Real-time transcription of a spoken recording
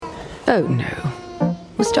Oh, no.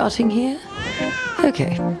 We're starting here?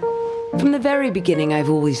 Okay. From the very beginning, I've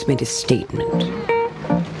always made a statement.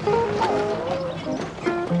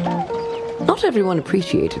 Not everyone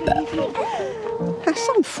appreciated that. That's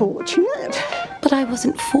unfortunate. But I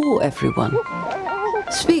wasn't for everyone.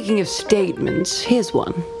 Speaking of statements, here's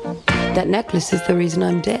one. That necklace is the reason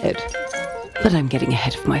I'm dead. But I'm getting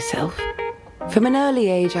ahead of myself. From an early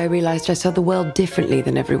age, I realized I saw the world differently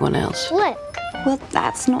than everyone else. Look. Well,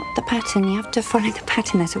 that's not the pattern. You have to follow the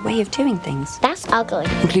pattern. There's a way of doing things. That's ugly.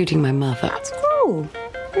 Including my mother. That's cool.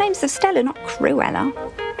 Her name's Estella, not Cruella.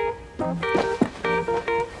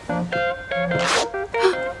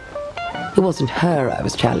 It wasn't her I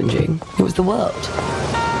was challenging. It was the world.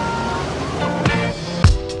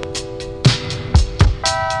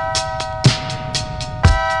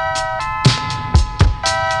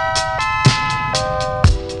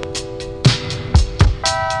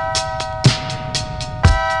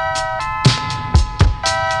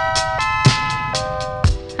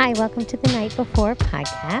 Hi, welcome to the Night Before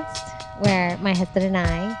podcast, where my husband and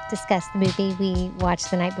I discuss the movie we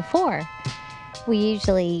watched the night before. We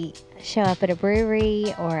usually show up at a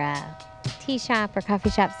brewery or a tea shop or coffee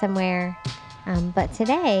shop somewhere, but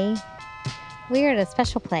today we are at a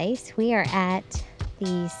special place. We are at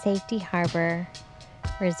the Safety Harbor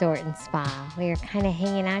Resort and Spa. We are kind of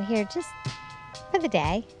hanging out here just for the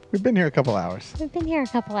day. We've been here a couple hours. We're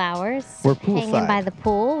poolside. Hanging by the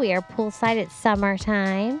pool. We are poolside. It's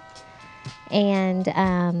summertime. And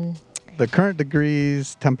the current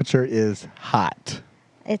degrees temperature is hot.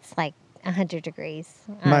 It's like 100 degrees.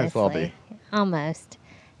 Honestly. Might as well be. Almost.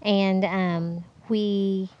 And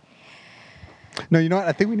we... No, you know what?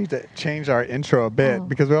 I think we need to change our intro a bit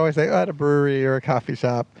because we always say, at a brewery or a coffee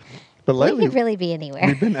shop. But lately, we could really be anywhere.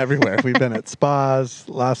 We've been everywhere. We've been at spas.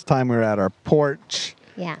 Last time we were at our porch.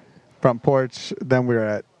 Yeah. Front porch. Then we were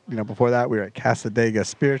at, before that we were at Casadega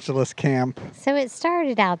Spiritualist Camp. So it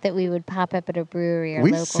started out that we would pop up at a brewery or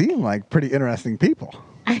we local. seem like pretty interesting people.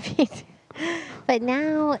 I mean, but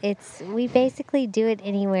now we basically do it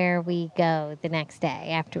anywhere we go the next day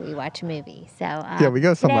after we watch a movie. So yeah, we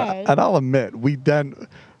go somewhere. Today, and I'll admit,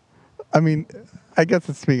 I guess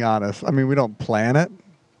it's being honest. We don't plan it,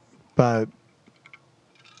 but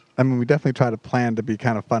we definitely try to plan to be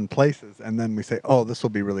kind of fun places. And then we say, this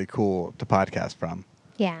will be really cool to podcast from.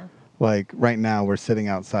 Yeah. Like right now we're sitting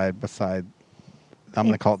outside beside, I'm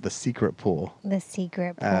going to call it the secret pool. The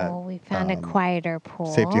secret pool. We found a quieter pool.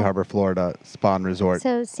 Safety Harbor, Florida Spa and Resort.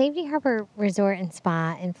 So Safety Harbor Resort and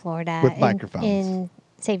Spa in Florida. With microphones. In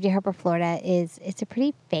Safety Harbor, Florida it's a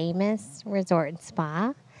pretty famous resort and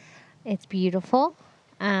spa. It's beautiful.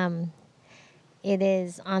 It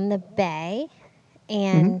is on the bay,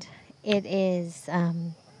 and it is...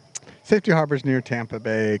 Safety Harbor's near Tampa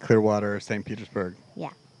Bay, Clearwater, St. Petersburg. Yeah.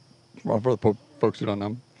 Well, for the folks who don't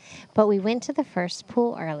know. But we went to the first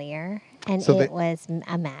pool earlier, and it was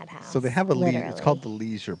a madhouse. So they have it's called the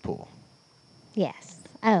leisure pool. Yes.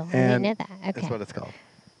 Oh, I didn't know that. Okay. That's what it's called.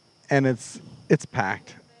 And it's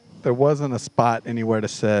packed. There wasn't a spot anywhere to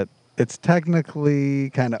sit. It's technically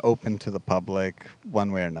kind of open to the public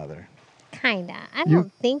one way or another. Kinda. I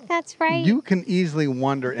don't think that's right. You can easily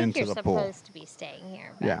wander into the pool. You're supposed to be staying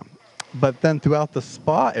here. But. Yeah. But then throughout the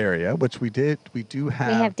spa area, which we have... We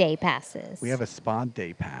have day passes. We have a spa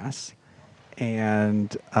day pass.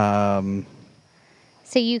 And...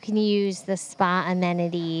 so you can use the spa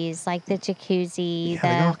amenities, like the jacuzzi. Yeah,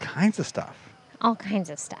 they got all kinds of stuff. All kinds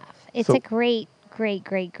of stuff. It's a great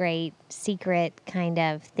secret kind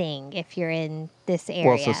of thing if you're in this area.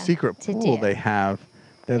 Well, so secret pool, they have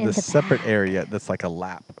this separate area that's like a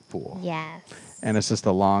lap pool. Yes. And it's just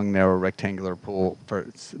a long, narrow, rectangular pool.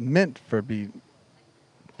 It's meant for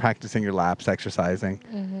practicing your laps, exercising.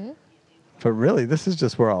 Mm-hmm. But really, this is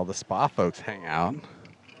just where all the spa folks hang out.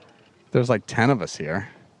 There's like 10 of us here.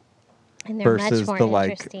 And they're versus much more the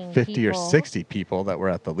like 50 people or 60 people that were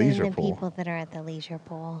at the leisure pool. The people that are at the leisure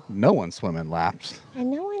pool. No one's swimming laps. And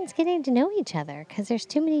no one's getting to know each other because there's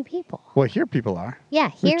too many people. Well, here people are. Yeah,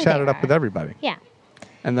 here we chatted up with everybody. Yeah.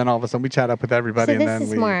 And then all of a sudden we chat up with everybody, and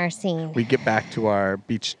then more our scene. We get back to our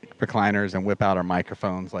beach recliners and whip out our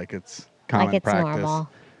microphones like it's common practice. Like it's normal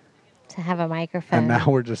to have a microphone. And now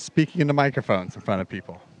we're just speaking into microphones in front of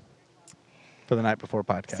people for the Night Before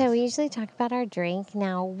podcast. So we usually talk about our drink.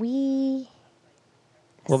 Now we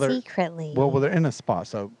secretly... Well, they're in a spa.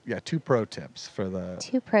 So, yeah, two pro tips for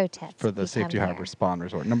the Safety Harbor Spa and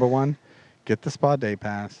Resort. Number one, get the spa day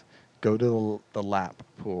pass. Go to the lap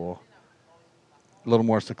pool. A little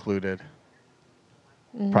more secluded.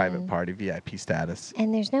 Private party, VIP status.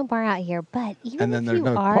 And there's no bar out here, but even if you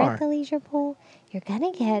are at the leisure pool, you're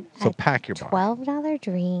going to get pack your $12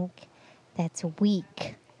 drink that's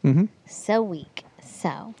weak. Mm-hmm. So weak.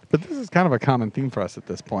 So. But this is kind of a common theme for us at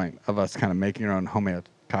this point of us kind of making our own homemade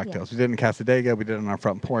cocktails. Yeah. We did it in Casadega, we did it on our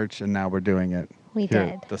front porch, and now we're doing it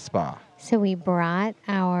at the spa. So we brought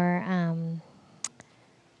our...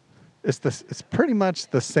 It's pretty much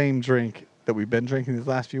the same drink that we've been drinking these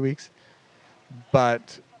last few weeks,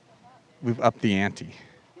 but we've upped the ante.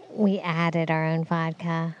 We added our own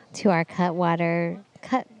vodka to our cut water.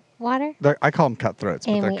 I call them cutthroats,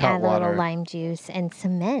 but they're cut water. And we add a little lime juice and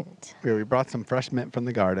some mint. Yeah, we brought some fresh mint from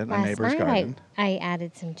the garden, a neighbor's garden. I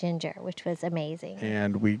added some ginger, which was amazing.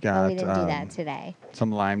 And we got we didn't do that today.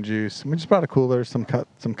 Some lime juice. We just brought a cooler, some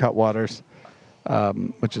cut waters,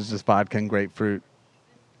 which is just vodka and grapefruit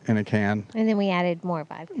in a can. And then we added more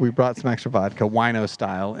vodka. We brought some extra vodka, wino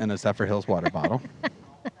style, in a Zephyr Hills water bottle.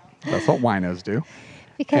 That's what winos do.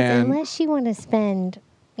 Because unless you want to spend,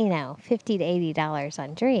 $50 to $80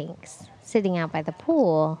 on drinks sitting out by the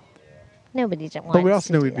pool, nobody wants to do that. But we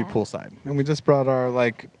also knew we'd be poolside. And we just brought our,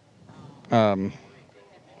 kind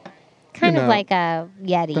of like a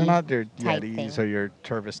Yeti. They're not your Yetis thing. Or your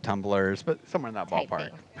Tervis tumblers, but somewhere in that ballpark.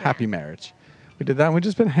 Yeah. Happy marriage. We did that, and we've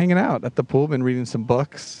just been hanging out at the pool, been reading some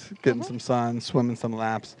books, getting some sun, swimming some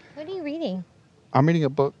laps. What are you reading? I'm reading a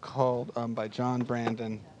book called by John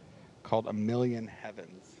Brandon called A Million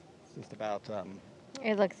Heavens. It's just about...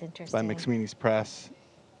 it looks interesting. By McSweeney's Press.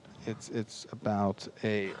 It's about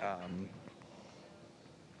a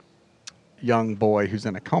young boy who's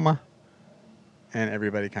in a coma, and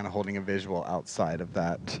everybody kind of holding a visual outside of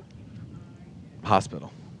that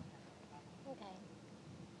hospital.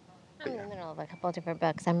 I'm in the middle of a couple of different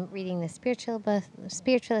books. I'm reading the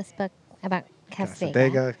spiritualist book about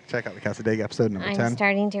Casadega. Check out the Casadega episode number 10. I'm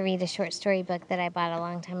starting to read a short story book that I bought a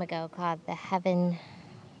long time ago called The Heaven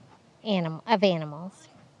of Animals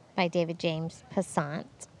by David James Passant.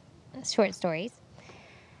 Short stories.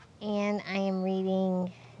 And I am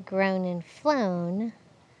reading Grown and Flown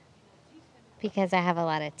because I have a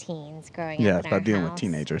lot of teens growing up in our house. Yeah, it's about dealing with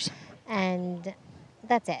teenagers. And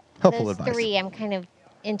that's it. Helpful those advice. Three, I'm kind of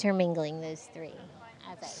intermingling those three.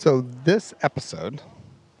 So this episode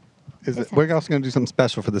we're also going to do something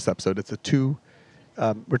special for this episode. It's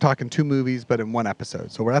we're talking 2 movies, but in one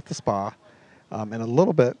episode. So we're at the spa. In a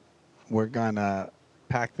little bit, we're going to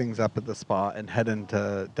pack things up at the spa and head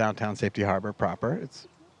into downtown Safety Harbor proper.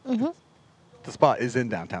 The spa is in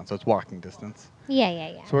downtown, so it's walking distance.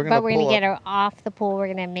 Yeah. So we're going to get her off the pool. We're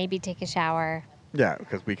going to maybe take a shower. Yeah,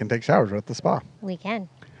 because we can take showers at the spa. We can.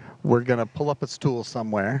 We're going to pull up a stool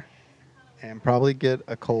somewhere and probably get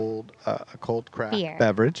a cold craft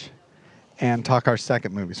beverage and talk our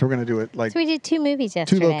second movie. So we're going to do it So we did 2 movies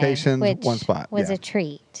yesterday. 2 locations, which 1 spot. Was a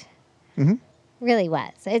treat. Mm-hmm. Really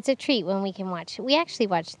was. It's a treat when we can watch. We actually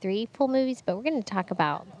watched 3 full movies, but we're going to talk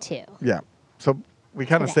about 2. Yeah. So we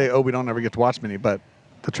kind of say, we don't ever get to watch many, but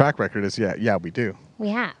the track record is, yeah, we do. We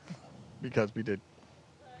have. Because we did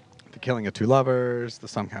The Killing of 2 Lovers, The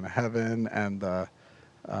Some Kind of Heaven, and the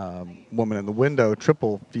Woman in the Window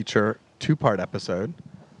triple feature 2-part episode.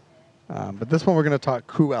 But this one we're going to talk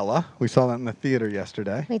Cruella. We saw that in the theater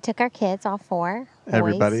yesterday. We took our kids, all 4 boys.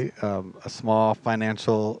 Everybody. A small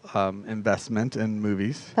financial investment in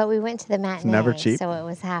movies. But we went to the matinee. It's never cheap. So it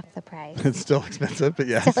was half the price. It's still expensive, but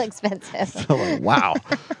yes. Still expensive. Still like, wow.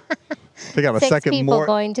 Take out a 6 second people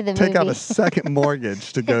going to the movie. Take out a second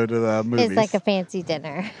mortgage to go to the movies. It's like a fancy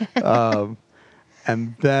dinner.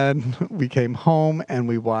 And then we came home and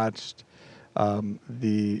we watched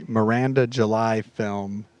the Miranda July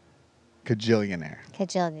film Kajillionaire.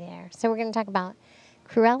 So we're going to talk about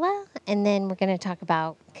Cruella, and then we're going to talk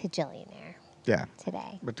about Kajillionaire. Yeah.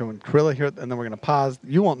 Today. We're doing Cruella here, and then we're going to pause.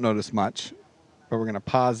 You won't notice much, but we're going to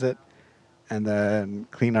pause it and then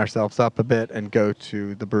clean ourselves up a bit and go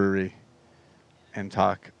to the brewery and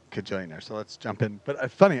talk Kajillionaire. So let's jump in.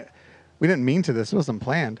 But funny, we didn't mean to this. It wasn't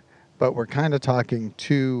planned, but we're kind of talking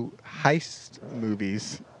 2 heist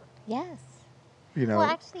movies. Yes. Well,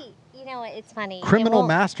 actually, it's funny. Criminal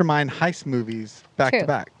mastermind heist movies back to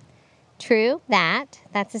back. True,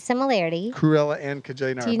 that's a similarity. Cruella and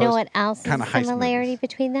Kajillionaire. Do you know what else is a similarity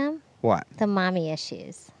between them? What? The mommy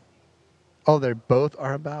issues. Oh, they both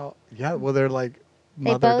are about, they're like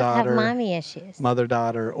mother-daughter. They both have mommy issues.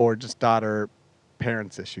 Mother-daughter or just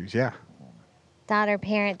daughter-parents issues, yeah.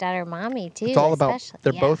 Daughter-parent, daughter-mommy, too. It's all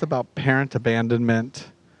they're both about parent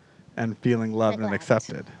abandonment and feeling loved and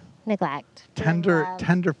accepted. Neglect.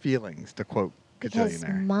 Tender feelings, to quote Kajillionaire.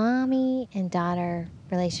 Because mommy and daughter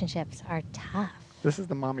relationships are tough. This is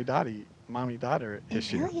the mommy-daughter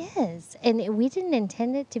issue. It really is. And we didn't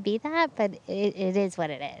intend it to be that, but it is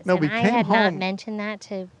what it is. No, and I had not mentioned that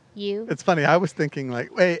to you. It's funny. I was thinking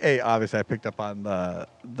obviously I picked up on the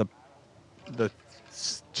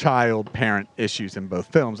child-parent issues in both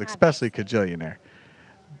films, especially Kajillionaire.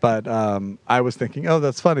 But I was thinking, oh,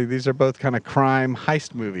 that's funny. These are both kind of crime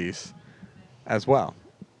heist movies as well.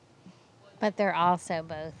 But they're also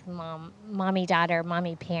both mommy-daughter,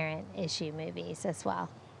 mommy-parent issue movies as well.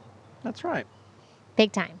 That's right.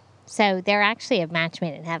 Big time. So they're actually a match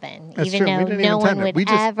made in heaven, That's even true. though no one would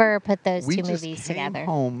ever put those two movies together. We just came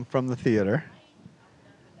home from the theater.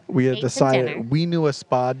 We had Ate some dinner. decided we knew a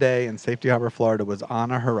spa day in Safety Harbor, Florida was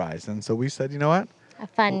on our horizon. So we said, you know what? A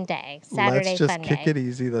fun day. Saturday Let's just fun kick day. it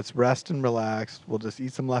easy. Let's rest and relax. We'll just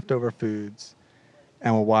eat some leftover foods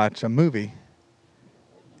and we'll watch a movie.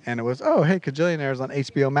 And it was, oh, hey, Kajillionaire is on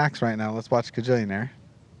HBO Max right now. Let's watch Kajillionaire.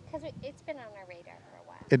 Because it's been on our radar for a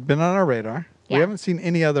while. It'd been on our radar. Yeah. We haven't seen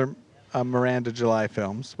any other Miranda July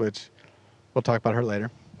films, which we'll talk about her later.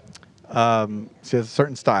 She has a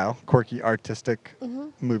certain style, quirky, artistic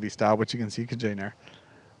movie style, which you can see Kajillionaire.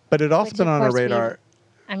 But it also been on our radar.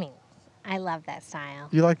 I love that style.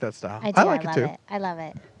 You like that style? I do. I like it too. I love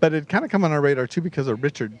it. But it kind of come on our radar too because of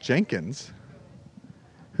Richard Jenkins,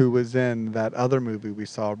 who was in that other movie we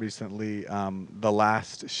saw recently, The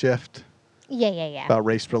Last Shift. Yeah. About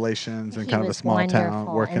race relations and kind of a small town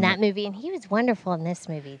working in that movie, and he was wonderful in this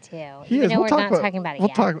movie too. He is. We're not talking about it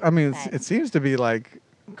yet. I mean, it seems to be like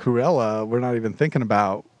Cruella. We're not even thinking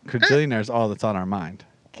about Kajillionaire is all that's on our mind.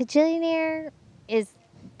 Kajillionaire is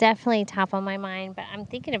definitely top on my mind, but I'm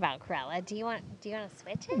thinking about Cruella. Do you want to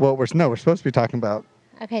switch it? Well, we're supposed to be talking about.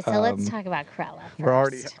 Okay, so let's talk about Cruella first. We're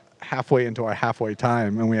already halfway into our halfway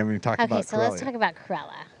time, and we haven't even talked about Cruella. Okay, so let's talk about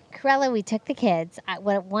Cruella. Cruella, we took the kids.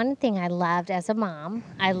 One thing I loved as a mom,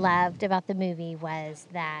 about the movie was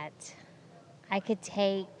that I could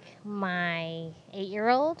take my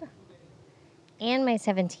 8-year-old and my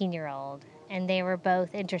 17-year-old, and they were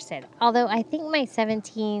both interested. Although I think my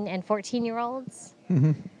 17 and 14-year-olds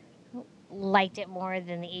liked it more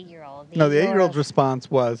than the 8-year-old. No, the 8-year-old's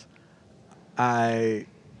response was, I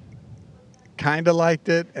kind of liked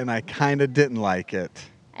it, and I kind of didn't like it.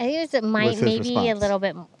 I think it was maybe response. A little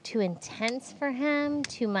bit too intense for him,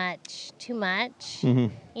 too much, for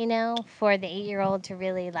the 8-year-old to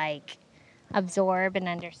really absorb and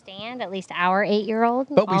understand. At least our 8-year-old.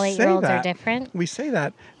 But all 8-year-olds are different. We say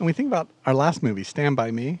that, and we think about our last movie, Stand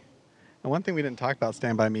By Me. And one thing we didn't talk about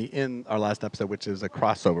Stand By Me in our last episode, which is a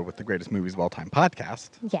crossover with the Greatest Movies of All Time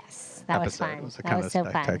podcast. Yes, that was fun. It was a that kind was of so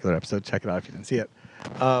spectacular fun. episode. Check it out if you didn't see it.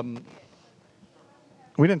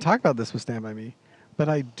 We didn't talk about this with Stand By Me, but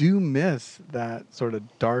I do miss that sort of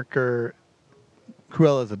darker.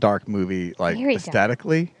 Cruella is a dark movie, Very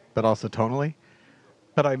aesthetically, dark. but also tonally.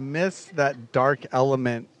 But I miss that dark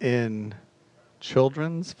element in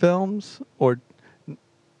children's films, or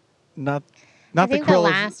not. I think the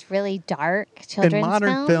last really dark children's in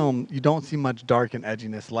modern film, you don't see much dark and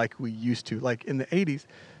edginess like we used to. Like in the 80s,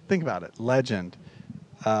 think about it. Legend,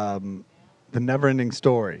 The Never-Ending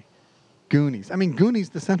Story, Goonies. I mean, Goonies,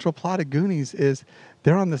 the central plot of Goonies is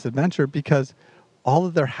they're on this adventure because all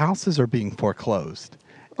of their houses are being foreclosed.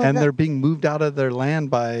 And they're being moved out of their land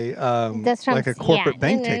by a corporate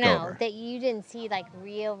bank takeover. No, that you didn't see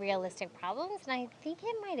realistic problems. And I think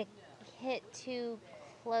it might have hit too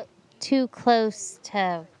close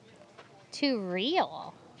to too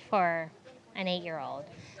real for an 8-year-old.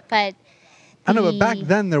 But I know, but back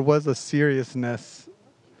then there was a seriousness,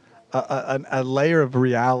 a layer of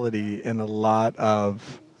reality in a lot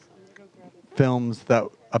of films that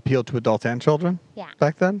appealed to adults and children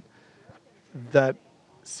back then that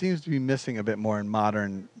seems to be missing a bit more in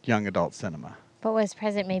modern young adult cinema. But was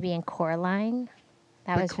present maybe in Coraline?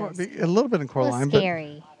 A little bit in Coraline. It was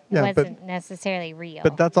scary. It wasn't necessarily real.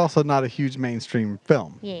 But that's also not a huge mainstream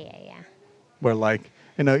film. Yeah. Where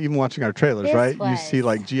even watching our trailers, right? You see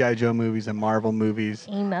G.I. Joe movies and Marvel movies.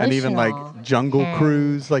 Emotional. And even Jungle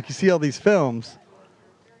Cruise. You see all these films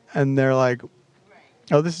and they're like,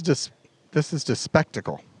 oh, this is just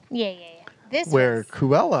spectacle. Yeah. Where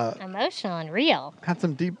Cruella emotional and real. Had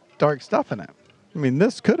some deep, dark stuff in it. I mean,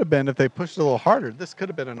 this could have been, if they pushed it a little harder, this could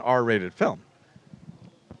have been an R-rated film.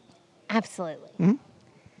 Absolutely. Mm-hmm.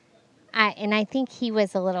 I think he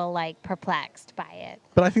was a little perplexed by it.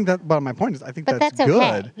 But I think my point is, I think that's okay.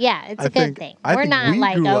 good. Yeah, it's a good thing. We're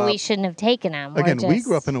not we shouldn't have taken him. Again, we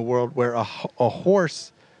grew up in a world where a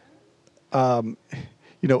horse, a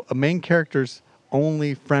main character's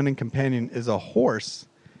only friend and companion is a horse,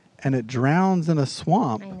 and it drowns in a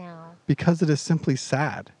swamp. I know. Because it is simply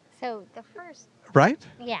sad. So the first. Right?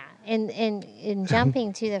 Yeah, in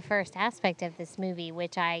jumping to the first aspect of this movie,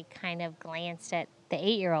 which I kind of glanced at the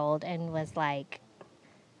 8-year-old and was like,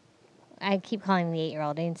 I keep calling him the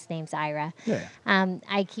 8-year-old, his name's Ira. Yeah.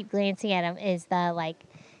 I keep glancing at him, is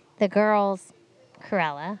the the girl's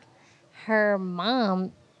Cruella. Her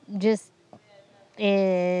mom just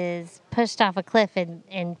is pushed off a cliff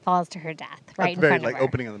and falls to her death right in front of her.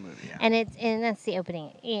 Opening of the movie, yeah. And that's the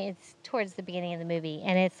opening. It's towards the beginning of the movie,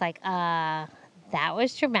 and it's like, that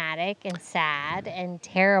was dramatic and sad and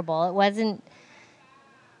terrible. It wasn't,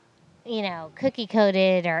 cookie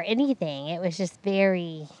coated or anything. It was just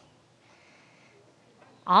very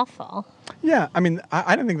awful. Yeah, I mean,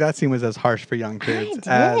 I didn't think that scene was as harsh for young kids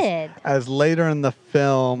as later in the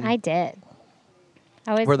film. I did.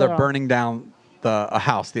 Where they're burning down a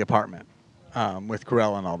house, the apartment, with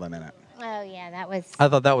Cruella and all them in it. Oh, yeah, that was... I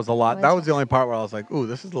thought that was a lot. That was the only part where I was like, ooh,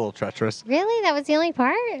 this is a little treacherous. Really? That was the only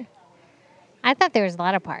part? I thought there was a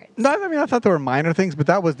lot of parts. No, I mean, I thought there were minor things, but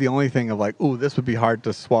that was the only thing of like, ooh, this would be hard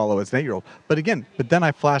to swallow as an 8-year-old. But then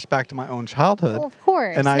I flashed back to my own childhood. Well, of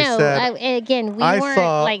course. And I said... we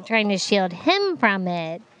weren't trying to shield him from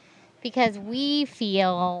it. Because we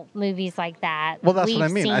feel movies like that. Well, that's what I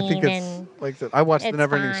mean. I think it's like I said, I watched The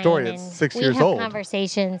Neverending Story. It's 6 years old. We have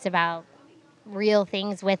conversations about real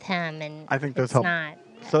things with him, and I think those help.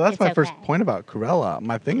 So that's my first point about Cruella.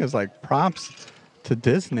 My thing is like props to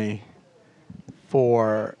Disney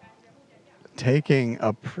for taking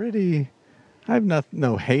a pretty. I have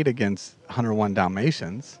no hate against 101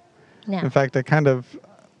 Dalmatians. No. In fact, I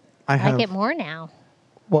like it more now.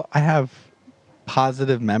 Well, I have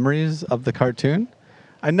positive memories of the cartoon.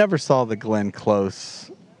 I never saw the Glenn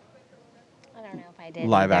Close I don't know if I did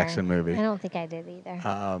live action movie. I don't think I did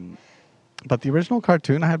either. But the original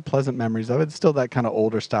cartoon, I had pleasant memories of it. It's still that kind of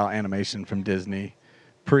older style animation from Disney,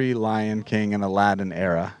 pre-Lion King and Aladdin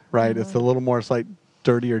era, right? Mm-hmm. It's a little more like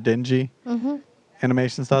dirty or dingy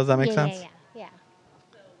animation style. Does that make sense? Yeah.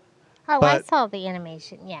 Oh, I saw the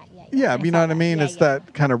animation. Yeah. Yeah, you know what I mean? It's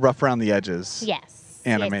that kind of rough around the edges. Yes.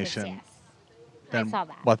 Animation. Yes. Than I saw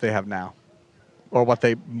that. what they have now, or what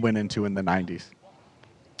they went into in the 90s.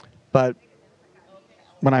 But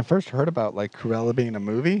when I first heard about like Cruella being a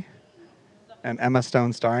movie and Emma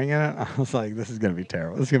Stone starring in it, I was like, this is going to be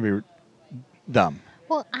terrible. This is going to be dumb.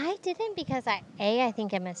 Well, I didn't because I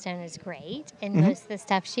think Emma Stone is great in most of the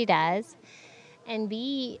stuff she does. And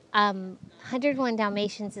B, 101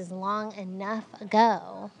 Dalmatians is long enough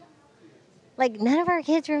ago. Like, none of our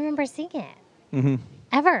kids remember seeing it. Mm-hmm.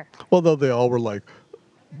 Ever. Well, though they all were like,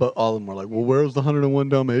 but all of them were like, well, where's the 101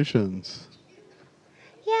 Dalmatians?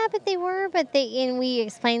 Yeah, and we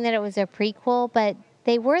explained that it was a prequel, but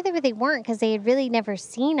they were there, but they weren't because they had really never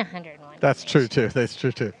seen 101 That's true, too. That's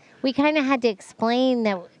true, too. We kind of had to explain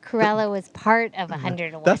that Cruella was part of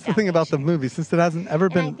 101 That's the thing about the movie, since it hasn't ever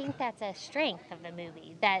been... I think that's a strength of the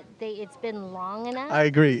movie, that it's been long enough. I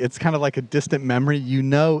agree. It's kind of like a distant memory. You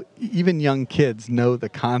know, even young kids know the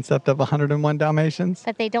concept of 101 Dalmatians.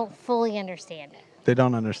 But they don't fully understand it. They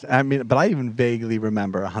don't understand. I mean, but I even vaguely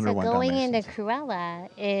remember 101 Dalmatians. So going Dalmatians. into Cruella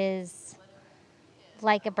is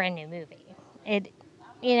like a brand new movie.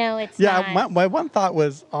 It's not... my one thought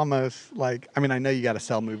was almost like, I mean, I know you got to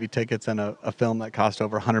sell movie tickets in a film that cost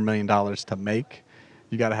over $100 million to make.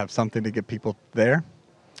 You got to have something to get people there.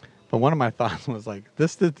 But one of my thoughts was like,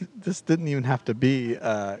 this didn't even have to be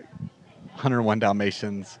a 101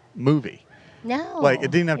 Dalmatians movie. No. Like,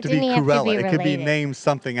 it didn't have to be Cruella. It could be named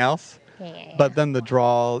something else. Yeah. But then the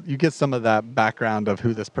draw, you get some of that background of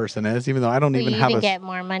who this person is, even though I don't even have you get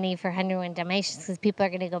more money for 101 Dalmatians because people are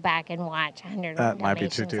going to go back and watch 101 Dalmatians. That might be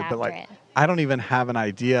true, too. But, like, I don't even have an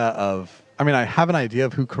idea of... I mean, I have an idea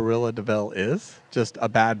of who Cruella de Vil is. Just a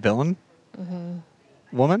bad villain.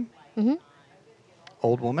 Mm-hmm. Woman. Mm-hmm.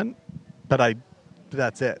 Old woman. But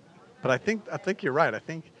that's it. But I think you're right. I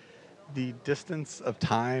think the distance of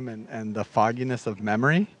time and the fogginess of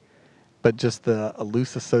memory... but just the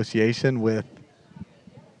loose association with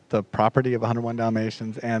the property of 101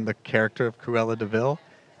 Dalmatians and the character of Cruella de Vil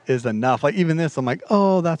is enough. Like, even this, I'm like,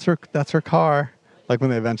 oh, that's her car. Like,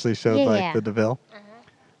 when they eventually showed, the de Vil. I'm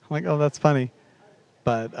like, oh, that's funny.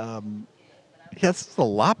 But, it's a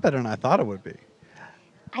lot better than I thought it would be.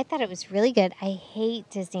 I thought it was really good. I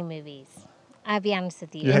hate Disney movies. I'll be honest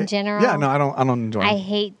with you. In general. Yeah, no, I don't enjoy them. I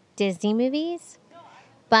hate Disney movies.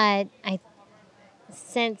 But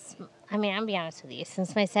I'll be honest with you.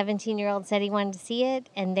 Since my 17-year-old said he wanted to see it,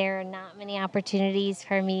 and there are not many opportunities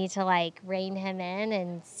for me to, rein him in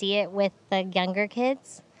and see it with the younger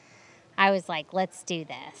kids, I was like, let's do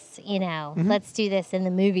this. Let's do this in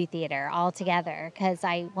the movie theater all together because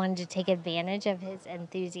I wanted to take advantage of his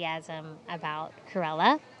enthusiasm about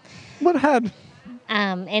Cruella.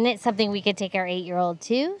 And it's something we could take our 8-year-old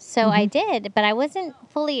to. So I did, but I wasn't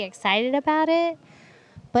fully excited about it.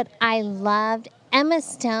 But I loved... Emma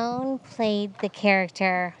Stone played the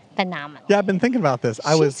character phenomenal. Yeah, I've been thinking about this.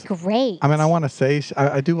 She's great. I mean,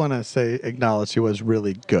 I do want to acknowledge she was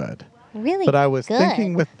really good. Really But I was good.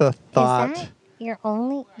 thinking with the thought. Is that your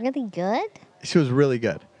only really good? She was really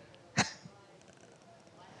good.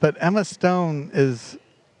 But Emma Stone is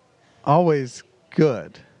always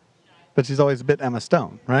good. But she's always a bit Emma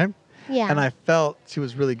Stone, right? Yeah. And I felt she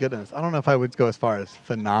was really good in this. I don't know if I would go as far as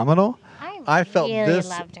phenomenal. I felt really this.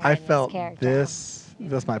 loved her I in felt this character. this.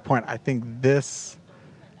 That's my point. I think this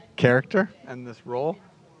character and this role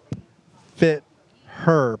fit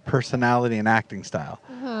her personality and acting style.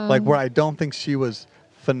 Mm-hmm. Like where I don't think she was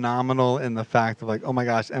phenomenal in the fact of like, oh my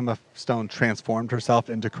gosh, Emma Stone transformed herself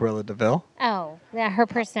into Cruella DeVille. Oh, yeah, her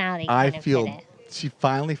personality. I kind of feel fit it. she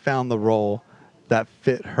finally found the role that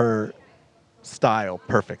fit her style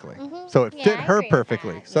perfectly. Mm-hmm. So it Yeah, fit I her agree with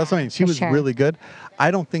perfectly. that. So that's what I mean. She for was sure. really good.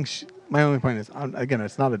 I don't think my only point is, again,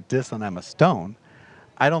 it's not a diss on Emma Stone.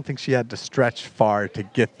 I don't think she had to stretch far to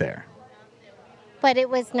get there. But it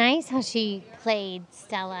was nice how she played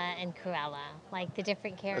Stella and Cruella, like the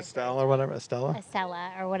different characters. Estella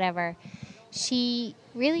or whatever. She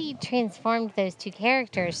really transformed those two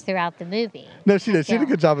characters throughout the movie. No, she did. She did a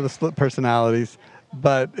good job of the split personalities,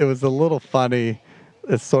 but it was a little funny.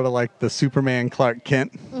 It's sort of like the Superman Clark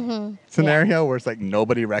Kent scenario where it's like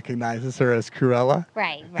nobody recognizes her as Cruella.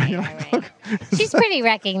 Right. She's pretty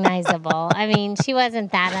recognizable. I mean, she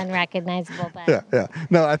wasn't that unrecognizable, but Yeah.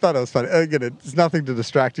 No, I thought it was funny. Again, it's nothing to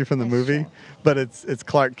distract you from the movie, but it's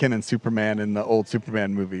Clark Kent and Superman in the old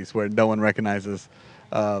Superman movies where no one recognizes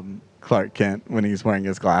Clark Kent when he's wearing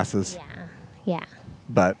his glasses. Yeah.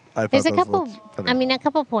 But I thought There's a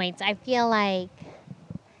couple points. I feel like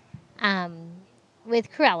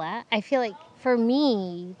with Cruella, I feel like for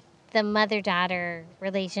me, the mother-daughter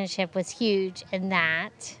relationship was huge in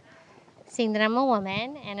that, seeing that I'm a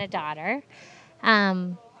woman and a daughter,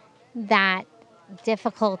 that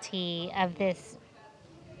difficulty of this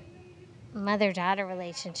mother-daughter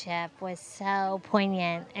relationship was so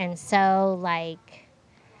poignant and so, like,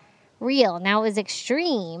 real. Now, it was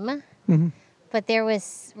extreme, but there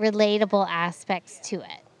was relatable aspects to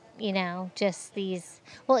it. You know, just these.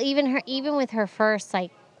 Well, even with her first,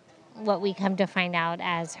 like, what we come to find out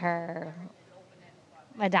as her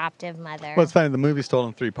adoptive mother. Well, it's funny. The movie's told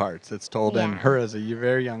in 3 parts. It's told in her as a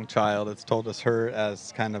very young child. It's told as her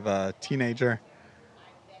as kind of a teenager,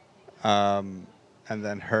 and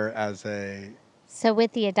then her as a. So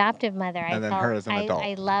with the adoptive mother, her as an adult.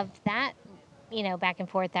 I loved that, back and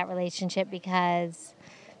forth, that relationship, because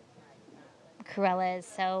Cruella is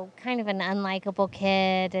so kind of an unlikable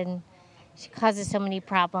kid, and she causes so many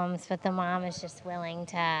problems, but the mom is just willing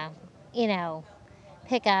to,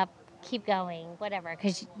 pick up, keep going, whatever,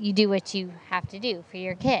 because you do what you have to do for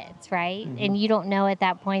your kids, right? Mm-hmm. And you don't know at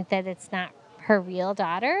that point that it's not her real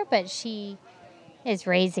daughter, but she is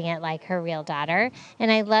raising it like her real daughter.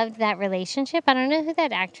 And I loved that relationship. I don't know who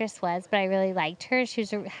that actress was, but I really liked her. She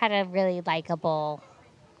had a really likable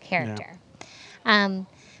character. Yeah.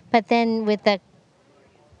 But then with the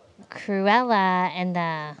Cruella and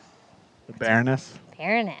the Baroness,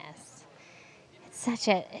 it's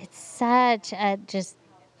such a just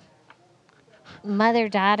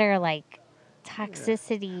mother-daughter, like,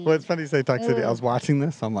 toxicity. Yeah. Well, it's funny you say toxicity. Ugh. I was watching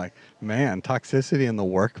this. I'm like, man, toxicity in the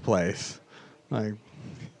workplace. Like,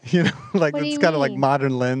 like it's kind of like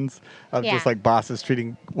modern lens of just like bosses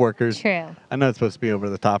treating workers. True. I know it's supposed to be over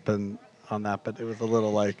the top on that, but it was a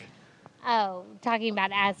little like. Oh, talking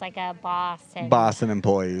about as like a boss and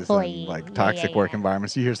employees and like toxic work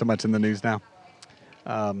environments. You hear so much in the news now.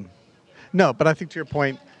 No, but I think to your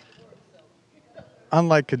point,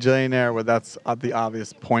 unlike Kajillionaire, where that's the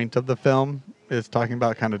obvious point of the film, is talking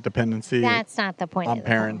about kind of dependency. That's not the point on of the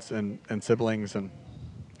parents film. and siblings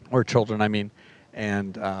or children, I mean,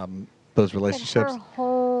 and those relationships.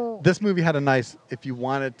 This movie had a nice, if you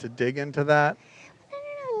wanted to dig into that.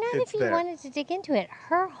 Not if you wanted to dig into it.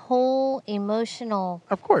 Her whole emotional...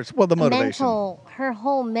 Of course. Well, the motivation. Her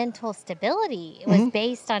whole mental stability was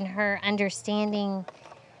based on her understanding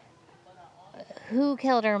who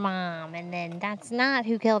killed her mom, and then that's not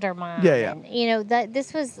who killed her mom. Yeah. And,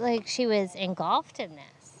 this was like she was engulfed in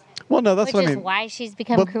this. Well, no, that's what I mean. Which is why she's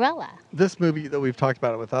become Cruella. This movie that we've talked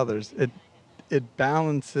about it with others, it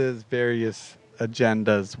balances various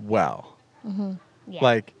agendas well. Mm-hmm. Yeah.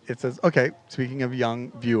 Like, it says, okay, speaking of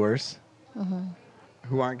young viewers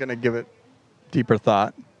who aren't going to give it deeper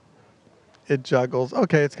thought, it juggles,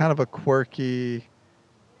 okay, it's kind of a quirky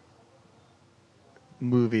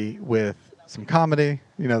movie with some comedy.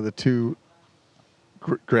 The 2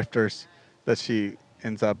 grifters that she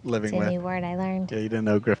ends up living with. It's a new word I learned. Yeah, you didn't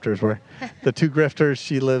know grifters were. The 2 grifters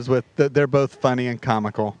she lives with, they're both funny and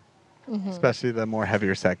comical. especially the more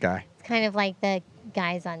heavier set guy. It's kind of like the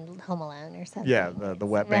guys on Home Alone or something. Yeah, the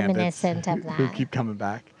wet bandits reminiscent of that. who keep coming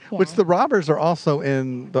back. Yeah. Which the robbers are also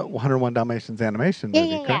in the 101 Dalmatians animation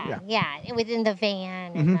movie. Yeah, within the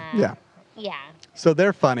van. And Yeah. Yeah. So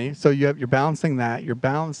they're funny. So you're balancing that. You're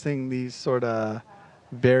balancing these sort of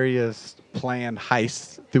various planned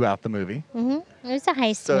heists throughout the movie. It was a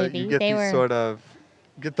heist so movie. So you get these sort of,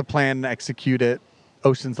 get the plan and execute it,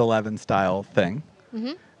 Ocean's 11 style thing.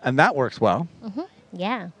 And that works well.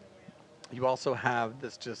 Yeah. You also have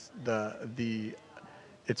this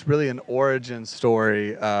it's really an origin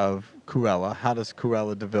story of Cruella. How does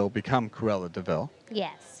Cruella DeVille become Cruella DeVille?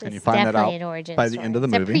 Yes. And you find that out by the end of the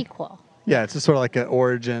movie. It's a prequel. Yeah, it's just sort of like an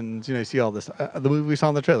origins. You see all this. The movie we saw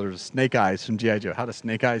in the trailers, Snake Eyes from G.I. Joe. How does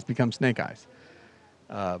Snake Eyes become Snake Eyes?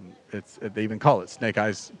 They even call it Snake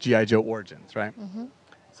Eyes G.I. Joe Origins, right?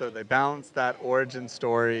 So they balance that origin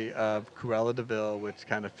story of Cruella DeVille, which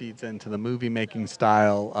kind of feeds into the movie-making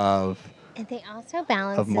style of And they also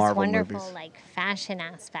balance this Marvel wonderful movies. fashion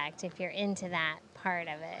aspect if you're into that part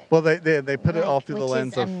of it. Well, they put it all through the which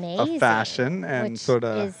lens is of fashion and which sort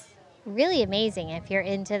of is really amazing if you're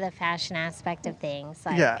into the fashion aspect of things.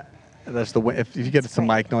 Like, yeah. That's the if you get some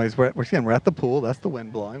mic noise, we're at the pool. That's the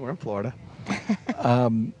wind blowing. We're in Florida.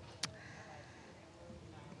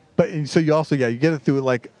 But so you also you get it through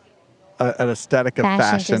like an aesthetic of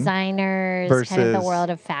fashion designers, versus kind of the world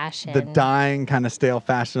of fashion, the dying kind of stale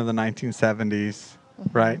fashion of the 1970s,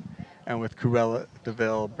 right? And with Cruella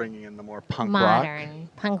DeVille bringing in the more modern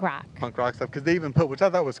punk rock stuff, because they even put, which I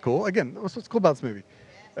thought was cool. Again, what's cool about this movie?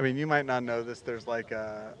 I mean, you might not know this. There's like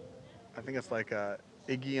I think it's like a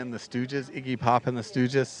Iggy and the Stooges, Iggy Pop and the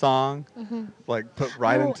Stooges song, like put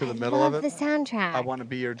right into the middle of it. I love the soundtrack. I Want to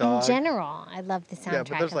Be Your Dog. In general, I love the soundtrack. Yeah,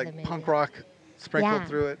 but there's of like the movie. punk rock sprinkled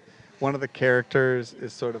through it. One of the characters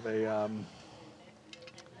is sort of a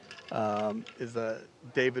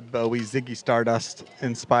David Bowie, Ziggy Stardust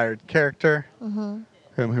inspired character,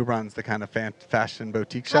 who runs the kind of fashion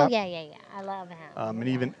boutique shop. Oh yeah. I love him.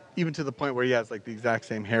 And even to the point where he has like the exact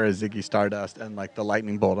same hair as Ziggy Stardust and like the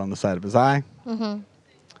lightning bolt on the side of his eye,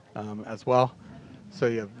 as well. So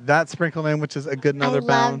you have that sprinkled in, which is a good another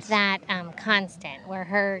balance. I love that constant where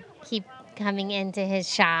her keep coming into his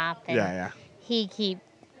shop and he keep,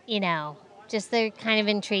 just they're kind of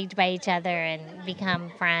intrigued by each other and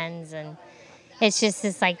become friends, and it's just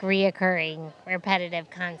this like reoccurring, repetitive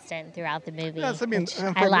constant throughout the movie. Yes, I mean, for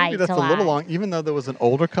a movie that's a little long, even though there was an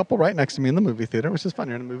older couple right next to me in the movie theater, which is fun.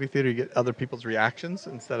 You're in a movie theater, you get other people's reactions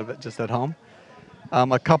instead of it just at home.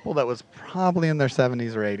 A couple that was probably in their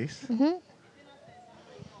 70s or 80s.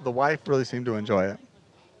 The wife really seemed to enjoy it.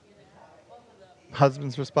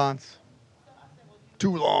 Husband's response?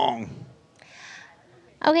 Too long.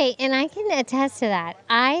 Okay, and I can attest to that.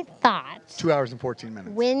 I thought 2 hours and 14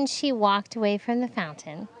 minutes. When she walked away from the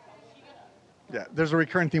fountain. Yeah, there's a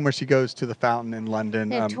recurring theme where she goes to the fountain in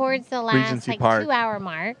London. Towards the last Regency Park, 2 hour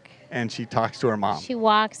mark. And she talks to her mom. She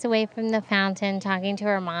walks away from the fountain talking to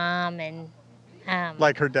her mom and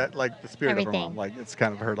like her like the spirit everything. Of her mom. Like it's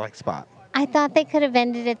kind of her like spot. I thought they could have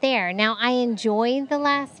ended it there. Now I enjoyed the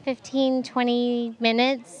last 15, 20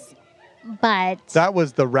 minutes. But that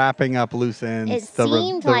was the wrapping up loose ends. It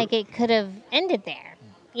seemed like it could have ended there.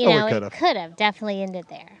 It could have definitely ended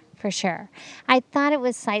there for sure. I thought it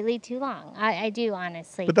was slightly too long. I do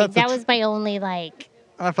honestly. But that was my only like.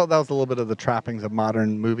 And I felt that was a little bit of the trappings of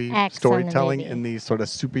modern movie storytelling in these sort of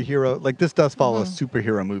superhero. Like this does follow a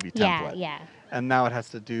superhero movie template. Yeah. And now it has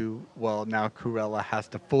to do now Cruella has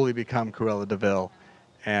to fully become Cruella DeVille,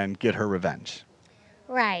 and get her revenge.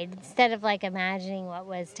 Right. Instead of like imagining what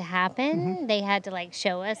was to happen, they had to like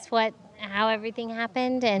show us how everything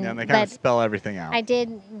happened, and they kind of spell everything out. I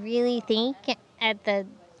did really think at the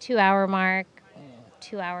 2 hour mark,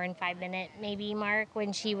 2 hour and 5 minute maybe mark,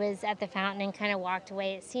 when she was at the fountain and kind of walked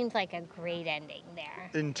away, it seemed like a great ending there.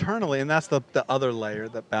 Internally, and that's the other layer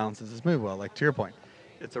that balances this movie well. Like to your point,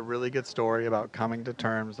 it's a really good story about coming to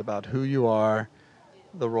terms about who you are,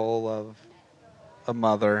 the role of a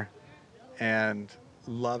mother, and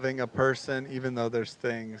loving a person even though there's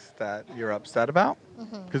things that you're upset about,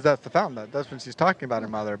 because that's the fountain. That's when she's talking about her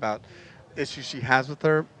mother, about issues she has with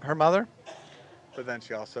her mother, but then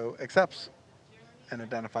she also accepts and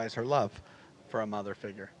identifies her love for a mother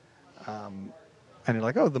figure, and you're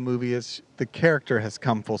like, oh, the character has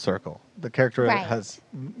come full circle. The character has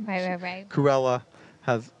Cruella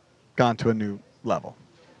has gone to a new level.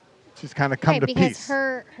 She's kind of come to peace.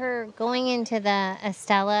 Because her going into the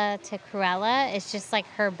Estella to Cruella is just like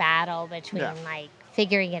her battle between like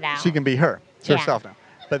figuring it out. She can be herself now.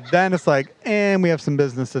 But then it's like, and we have some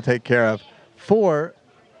business to take care of for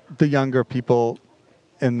the younger people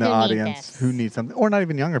in the audience who need something, or not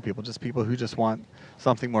even younger people, just people who just want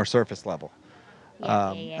something more surface level.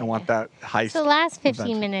 And want that heist. So the last 15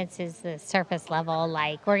 adventure. minutes is the surface level.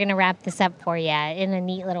 Like, we're going to wrap this up for you in a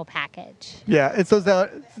neat little package. Yeah, it's those.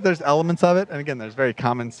 There's elements of it, and again, there's very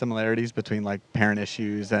common similarities between like parent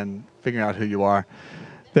issues and figuring out who you are.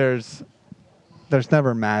 There's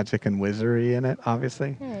never magic and wizardry in it,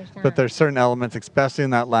 obviously, but there's certain elements, especially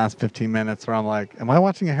in that last 15 minutes, where I'm like, am I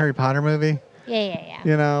watching a Harry Potter movie? Yeah.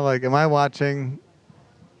 You know, like, am I watching?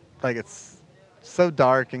 Like, it's so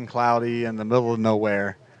dark and cloudy in the middle of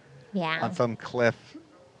nowhere. Yeah. On some cliff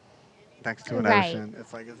next to an ocean.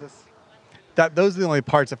 It's like, is this? Those are the only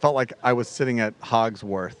parts. It felt like I was sitting at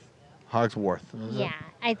Hogsworth. Yeah.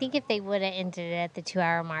 I think if they would have ended it at the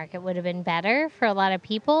 2-hour mark, it would have been better for a lot of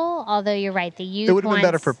people. Although you're right, the youth. It would have been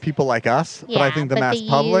better for people like us, but I think the mass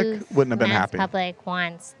public wouldn't have been happy. The mass public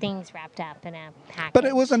wants things wrapped up in a package. But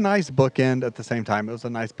it was a nice bookend at the same time. It was a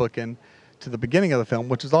nice bookend to the beginning of the film,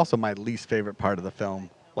 which is also my least favorite part of the film.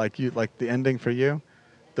 Like the ending for you,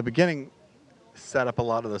 the beginning set up a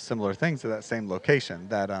lot of the similar things to that same location,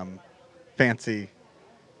 that fancy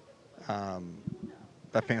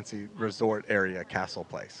resort area castle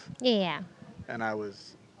place. Yeah. And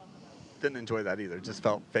didn't enjoy that either. It just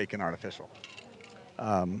felt fake and artificial.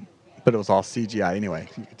 But it was all CGI anyway,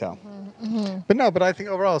 you could tell. Mm-hmm. But I think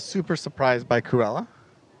overall, super surprised by Cruella.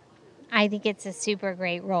 I think it's a super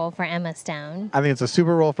great role for Emma Stone. I think it's a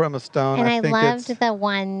super role for Emma Stone. And I loved the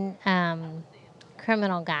one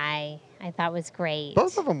criminal guy. I thought was great.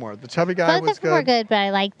 Both of them were. The chubby guy was good. Both of them were good, but I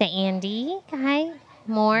like the Andy guy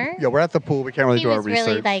more. Yeah, we're at the pool. We can't really do our research.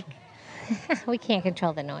 He was really we can't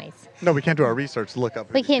control the noise. No, we can't do our research to look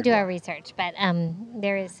up. We can't do our research, but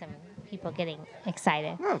there is some people getting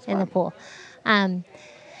excited in the pool.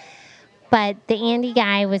 But the Andy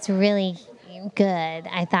guy was really good.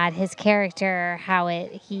 I thought his character,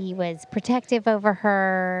 he was protective over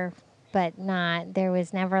her, but there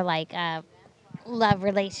was never like a love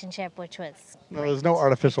relationship, which was no, there's no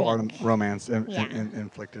artificial romance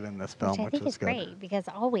inflicted in this film, which I think is great, because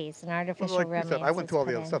always an artificial romance. Said, I went through all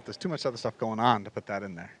the other stuff. There's too much other stuff going on to put that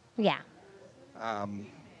in there. Yeah.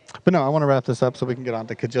 But no, I want to wrap this up so we can get on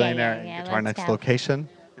to Kajillionaire and get to our next location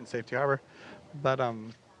in Safety Harbor. But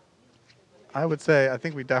I would say I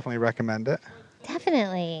think we definitely recommend it.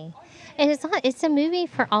 Definitely. And it's a movie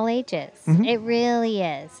for all ages. Mm-hmm. It really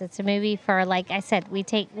is. It's a movie for, like I said, we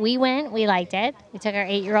went, we liked it. We took our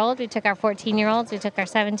 8-year-old, we took our 14-year-olds, we took our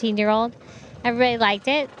 17-year-old. Everybody liked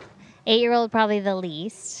it. 8-year-old probably the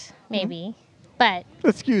least, maybe. Mm-hmm. But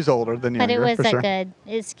it skews older than younger. But it was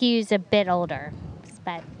it skews a bit older.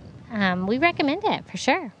 But we recommend it for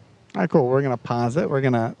sure. All right, cool. We're going to pause it. We're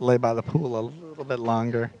going to lay by the pool a little bit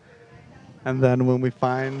longer. And then when we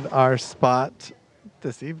find our spot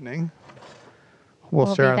this evening,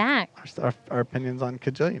 we'll share our opinions on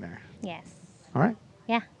Kajillionaire. Yes. All right.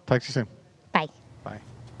 Yeah. Talk to you soon. Bye. Bye.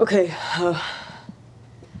 Okay.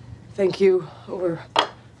 Thank you, or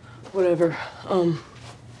whatever.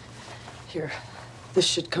 Here. This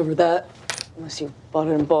should cover that. Unless you bought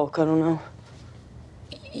it in bulk, I don't know.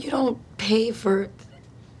 You don't pay for...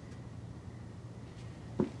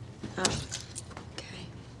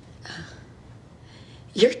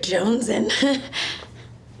 You're jonesing.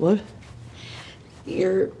 What?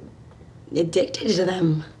 You're addicted to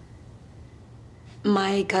them.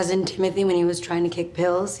 My cousin Timothy, when he was trying to kick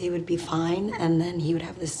pills, he would be fine, and then he would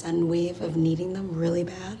have this sudden wave of needing them really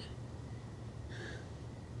bad.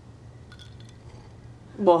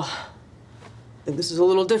 Well, I think this is a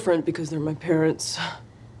little different because they're my parents.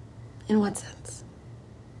 In what sense?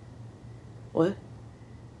 What?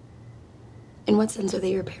 In what sense are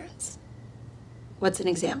they your parents? What's an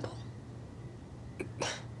example?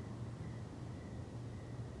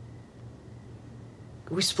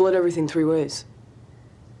 We split everything 3 ways.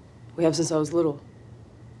 We have since I was little.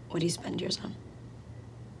 What do you spend yours on?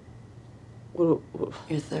 What?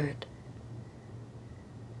 Your third.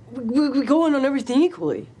 We go in on everything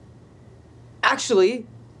equally. Actually,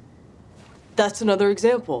 that's another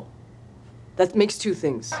example. That makes 2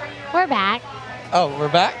 things. We're back. Oh,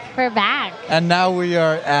 we're back? We're back. And now we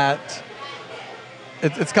are at...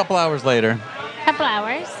 It's a couple hours later. Couple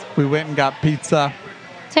hours. We went and got pizza.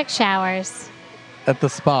 Took showers. At the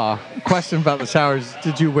spa. Question about the showers.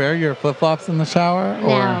 Did you wear your flip-flops in the shower? No,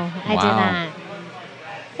 I did not.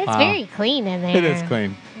 It's very clean in there. It is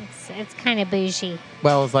clean. It's kind of bougie.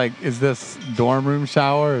 Well, it's like, is this dorm room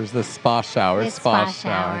shower or is this spa shower? It's spa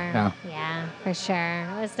shower. Yeah, for sure.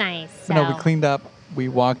 It was nice. So. No, we cleaned up. We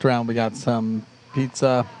walked around. We got some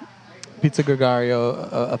pizza. Pizza Gregario,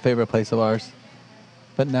 a favorite place of ours.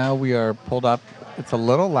 But now we are pulled up. It's a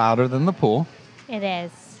little louder than the pool. It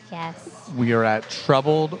is, yes. We are at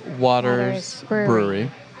Troubled Waters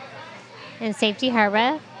Brewery. In Safety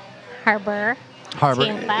Harbor, Tampa.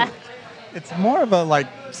 It's more of a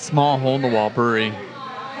small hole-in-the-wall brewery.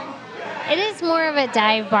 It is more of a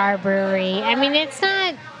dive bar brewery. I mean, it's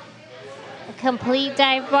not a complete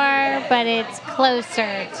dive bar, but it's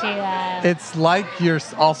closer to... It's like you're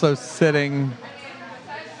also sitting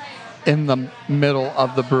in the middle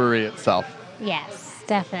of the brewery itself. Yes,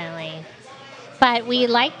 definitely. But we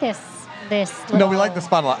like this No, we like the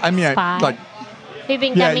spot a lot. I mean, we've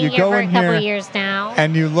been coming here for a couple years now.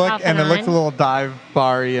 And you look, and it looks a little dive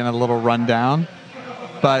bar-y and a little rundown.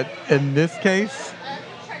 But in this case,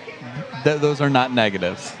 those are not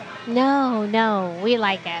negatives. No, we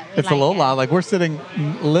like it. It's a little loud. Like we're sitting,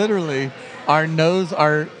 literally, our nose,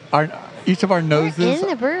 each of our noses. We're in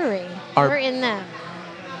the brewery. We're in the.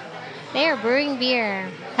 They are brewing beer.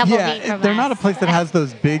 A couple feet from they're us. not a place that has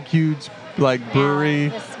those big, huge, brewery.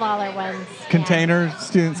 The smaller ones. Containers,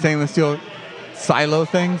 stainless steel silo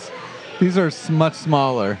things. These are much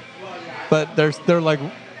smaller, but they're like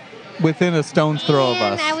within a stone's throw of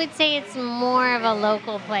us. I would say it's more of a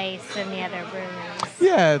local place than the other breweries.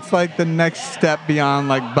 Yeah, it's like the next step beyond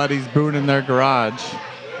Buddy's brewing in their garage.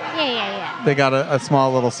 Yeah. They got a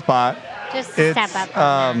small little spot. Just a step up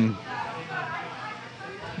on that.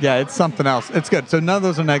 Yeah, it's something else. It's good. So none of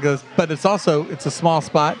those are negatives, but it's a small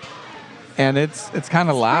spot, and it's kind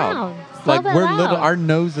of loud. We're loud. Our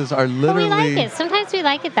noses are literally. But we like it. Sometimes we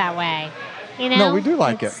like it that way. No, we do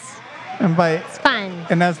like it. And it's fun.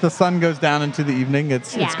 And as the sun goes down into the evening,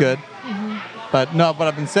 it's good. Mm-hmm. But no, what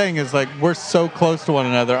I've been saying is we're so close to one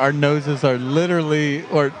another. Our noses are literally,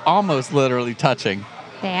 or almost literally touching.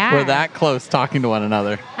 They are. We're that close talking to one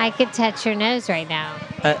another. I could touch your nose right now.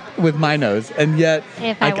 With my nose, and yet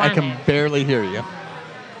I can barely hear you.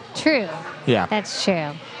 True. Yeah. That's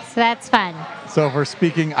true. So that's fun. So if we're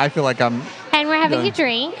speaking, I feel like I'm... And we're having a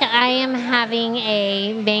drink. I am having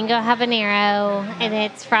a mango habanero, and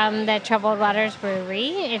it's from the Troubled Waters Brewery.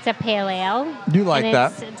 It's a pale ale. You like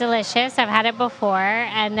that? It's delicious. I've had it before.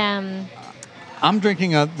 And I'm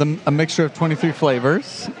drinking a mixture of 23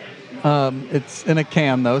 flavors. It's in a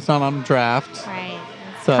can, though. It's not on draft. Right.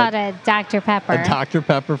 It's called a Dr. Pepper. A Dr.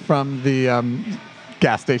 Pepper from the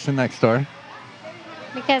gas station next door.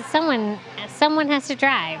 Because someone has to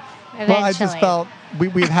drive eventually. Well, I just felt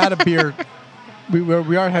we've had a beer. we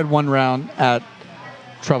already had one round at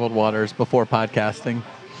Troubled Waters before podcasting.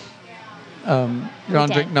 You're on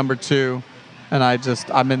drink number 2, and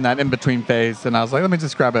I'm in that in-between phase, and I was like, let me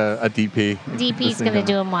just grab a DP. DP's going to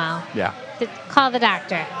do them well. Yeah. Call the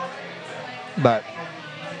doctor. But.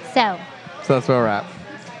 So that's where we're at.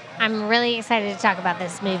 I'm really excited to talk about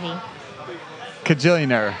this movie.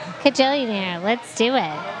 Kajillionaire. Let's do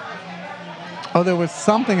it. Oh, there was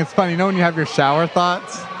something. It's funny. You know when you have your shower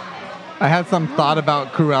thoughts? I had some thought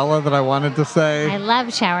about Cruella that I wanted to say. I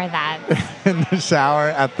love shower thoughts. In the shower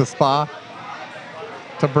at the spa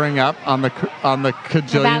to bring up on the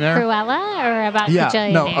Kajillionaire. About Cruella or about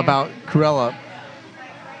Kajillionaire? No, about Cruella.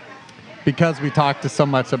 Because we talked so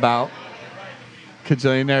much about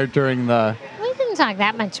Kajillionaire during the... We didn't talk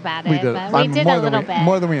that much about it, but we did a little bit.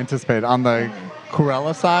 More than we anticipated. On the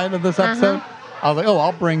Cruella side of this episode, I was like,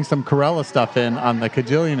 I'll bring some Cruella stuff in on the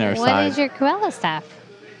Kajillionaire side. What is your Cruella stuff?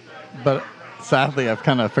 But sadly, I've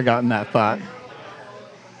kind of forgotten that thought.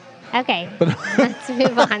 Okay, let's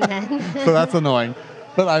move on then. So that's annoying.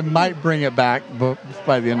 But I might bring it back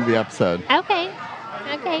by the end of the episode. Okay.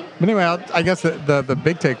 But anyway, I guess the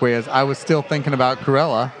big takeaway is I was still thinking about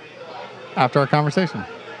Cruella after our conversation.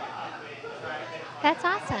 That's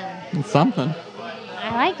awesome. It's something.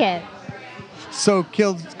 I like it. So,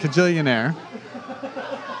 Kajillionaire.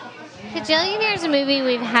 Kajillionaire is a movie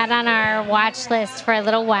we've had on our watch list for a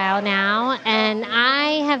little while now, and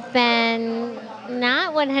I have been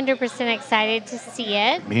not 100% excited to see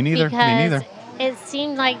it. Me neither. Because it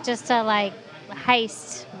seemed like just a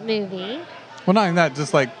heist movie. Well, not even that,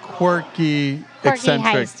 just quirky,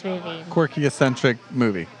 eccentric heist movie. Quirky, eccentric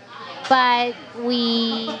movie. But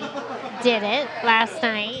we did it last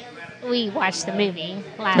night. We watched the movie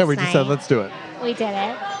last night. Yeah, we just said, let's do it. We did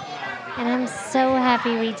it. And I'm so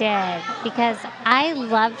happy we did because I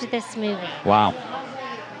loved this movie. Wow.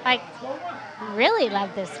 Really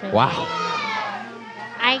loved this movie. Wow.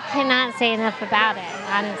 I cannot say enough about it,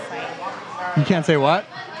 honestly. You can't say what?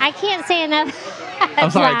 I can't say enough.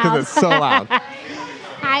 I'm sorry, because it's so loud.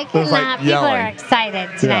 I cannot. People are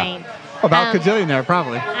excited tonight. Yeah. About Kajillionaire,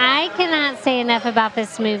 probably. I cannot say enough about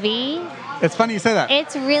this movie. It's funny you say that.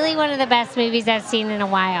 It's really one of the best movies I've seen in a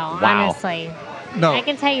while, honestly. No. I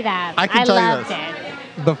can tell you that. I loved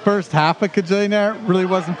it. The first half of Kajillionaire really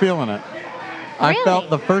wasn't feeling it. Really? I felt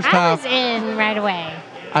the first half. I was in right away.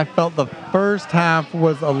 I felt the first half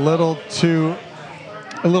was a little too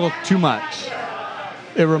much.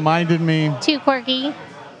 It reminded me Too quirky.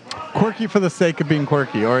 Quirky for the sake of being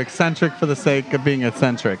quirky, or eccentric for the sake of being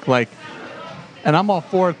eccentric. Like, and I'm all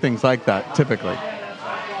for things like that typically.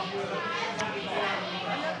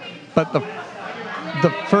 But the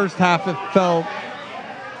first half, it felt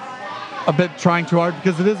a bit trying too hard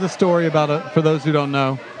because it is a story about for those who don't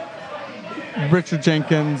know, Richard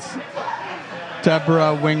Jenkins,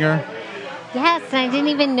 Deborah Winger. Yes, and I didn't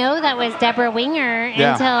even know that was Deborah Winger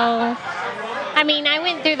until... I mean, I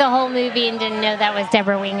went through the whole movie and didn't know that was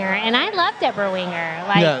Deborah Winger, and I love Deborah Winger.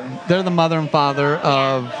 Yeah, they're the mother and father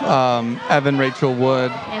of Evan Rachel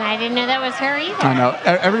Wood. And I didn't know that was her either. I know.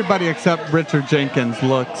 Everybody except Richard Jenkins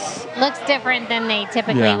looks different than they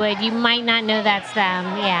typically would. You might not know that's them,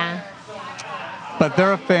 But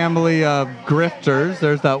they're a family of grifters.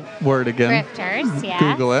 There's that word again. Grifters, yeah.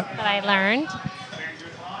 Google it. That I learned.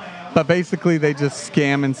 But basically, they just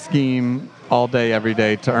scam and scheme all day, every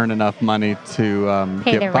day to earn enough money to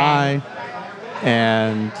get by. Rent.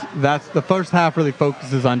 And that's the first half really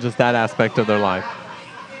focuses on just that aspect of their life.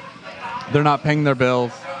 They're not paying their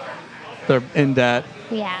bills. They're in debt.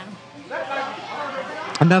 Yeah.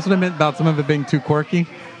 And that's what I meant about some of it being too quirky.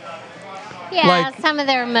 Yeah, like, some of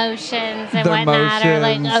their emotions and whatnot are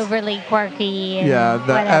like overly quirky. And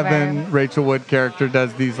the whatever. Evan Rachel Wood character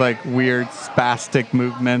does these like weird spastic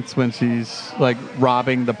movements when she's like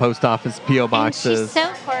robbing the post office P.O. boxes. And she's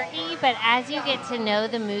so quirky, but as you get to know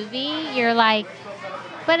the movie, you're like,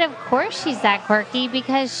 but of course she's that quirky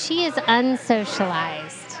because she is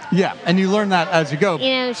unsocialized. Yeah, and you learn that as you go.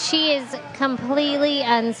 You know, she is completely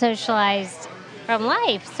unsocialized from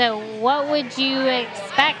life. So what would you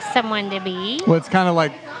expect someone to be? Well, it's kind of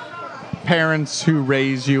like parents who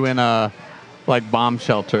raise you in a like bomb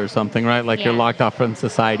shelter or something, right? Like you're locked off from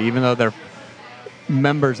society, even though they're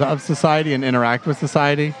members of society and interact with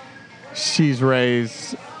society. She's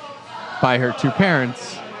raised by her two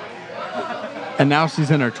parents, and now she's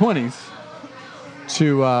in her 20s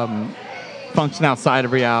to function outside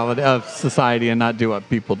of reality of society and not do what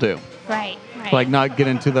people do. Right. Like not get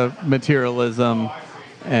into the materialism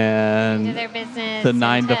and into their business, the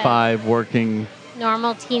 9 to 5 working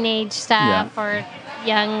normal teenage stuff or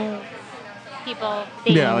young people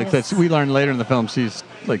things. Yeah, like that. We learn later in the film she's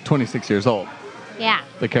like 26 years old. Yeah.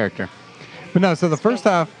 The character. But no, so the first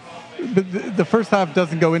half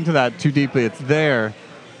doesn't go into that too deeply. It's there,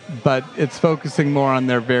 but it's focusing more on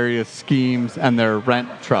their various schemes and their rent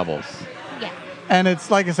troubles. Yeah. And it's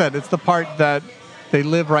like I said, it's the part that they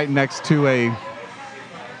live right next to a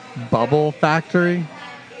bubble factory.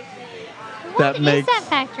 What is that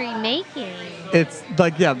factory making? It's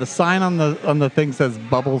like the sign on the thing says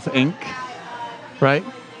Bubbles Inc. Right?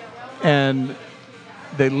 And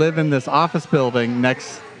they live in this office building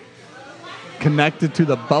connected to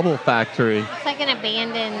the bubble factory. It's like an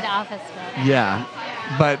abandoned office building. Yeah.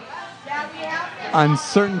 But on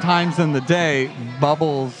certain times in the day,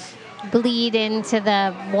 bubbles bleed into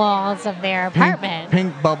the walls of their apartment.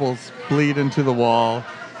 Pink bubbles bleed into the wall.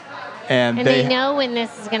 And they know when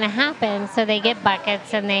this is going to happen, so they get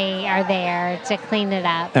buckets and they are there to clean it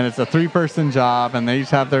up. And it's a 3-person job, and they each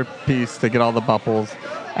have their piece to get all the bubbles.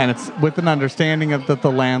 And it's with an understanding of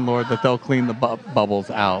the landlord that they'll clean the bubbles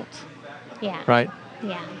out. Yeah. Right?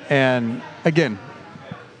 Yeah. And again,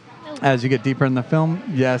 as you get deeper in the film,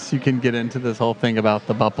 yes, you can get into this whole thing about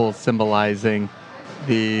the bubbles symbolizing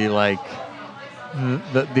the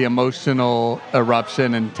emotional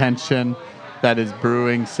eruption and tension that is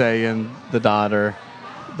brewing, say, in the daughter,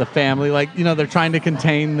 the family. Like, they're trying to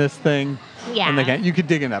contain this thing. Yeah. And they can't. You could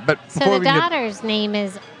dig in that. But so the daughter's name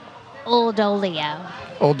is Oldolio.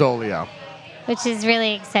 Oldolio. Which is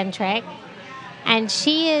really eccentric. And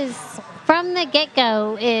she is, from the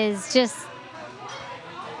get-go, is just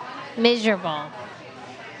miserable.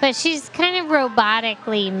 But she's kind of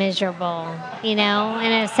robotically miserable, in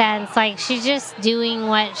a sense. Like, she's just doing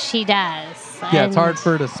what she does. Yeah, it's hard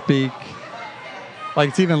for her to speak. Like,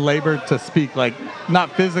 it's even labored to speak, like, not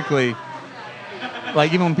physically.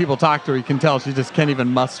 Like, even when people talk to her, you can tell she just can't even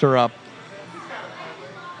muster up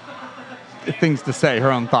things to say, her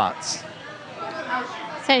own thoughts.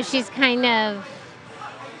 So she's kind of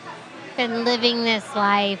been living this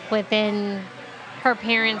life within her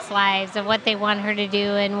parents' lives of what they want her to do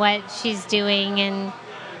and what she's doing, and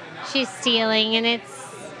she's stealing, and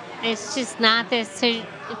it's just not this. So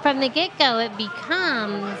from the get-go, it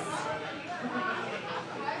becomes,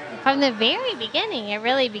 from the very beginning, it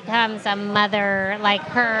really becomes a mother, like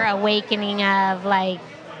her awakening of like,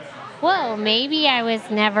 whoa, maybe I was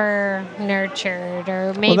never nurtured,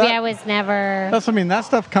 or maybe I was never... That's what I mean. That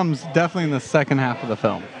stuff comes definitely in the second half of the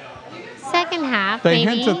film. Second half, They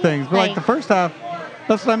maybe. hint at things, but like the first half,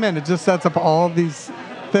 that's what I meant. It just sets up all these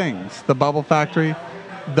things. The bubble factory,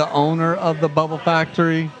 the owner of the bubble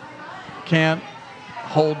factory can't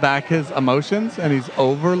hold back his emotions, and he's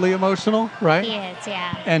overly emotional, right? He is,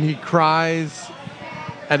 yeah. And he cries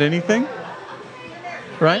at anything,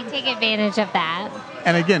 right? They take advantage of that.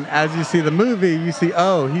 And again, as you see the movie, you see,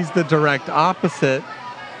 oh, he's the direct opposite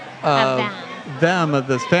of them, of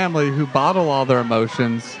this family who bottle all their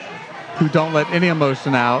emotions, who don't let any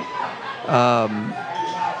emotion out.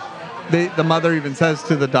 The mother even says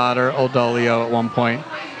to the daughter, Old Dolio, at one point,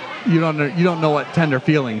 you don't know what tender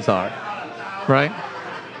feelings are, right?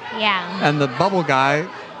 Yeah. And the bubble guy,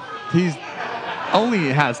 he's only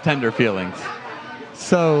has tender feelings.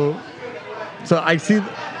 So I see,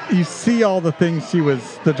 you see all the things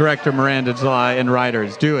the director Miranda July and writer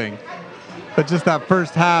is doing, but just that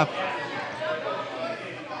first half,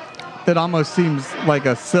 it almost seems like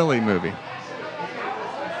a silly movie.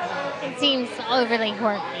 It seems overly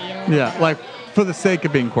quirky. Yeah, like for the sake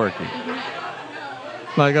of being quirky.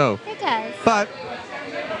 Mm-hmm. Like, oh. It does.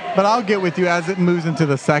 But I'll get with you, as it moves into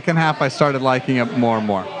the second half, I started liking it more and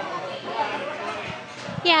more.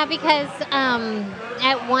 Yeah, because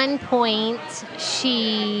at one point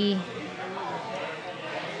she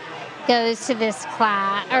goes to this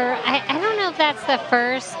class, or I don't know if that's the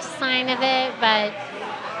first sign of it, but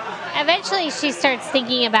eventually she starts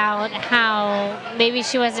thinking about how maybe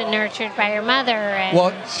she wasn't nurtured by her mother. And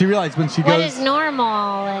well, she realized when she goes... what is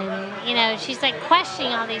normal? And, she's like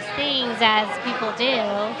questioning all these things as people do.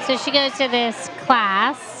 So she goes to this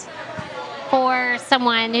class for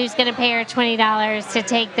someone who's going to pay her $20 to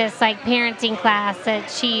take this like parenting class that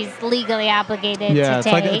she's legally obligated to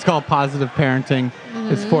take. It's called positive parenting.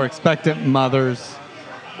 Mm-hmm. It's for expectant mothers.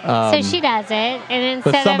 So she does it, and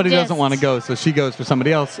instead but somebody of just, doesn't want to go, so she goes for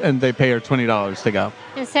somebody else, and they pay her $20 to go.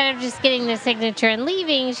 Instead of just getting the signature and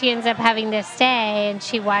leaving, she ends up having to stay, and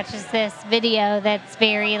she watches this video that's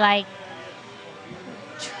very like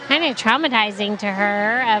kind of traumatizing to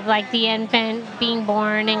her, of like the infant being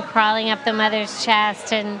born and crawling up the mother's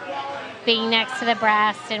chest and being next to the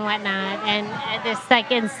breast and whatnot, and this like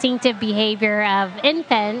instinctive behavior of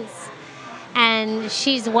infants, and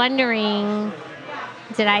she's wondering,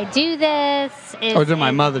 did I do this? Or did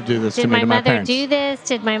my mother do this to me, to my parents? Did my mother do this?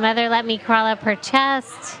 Did my mother let me crawl up her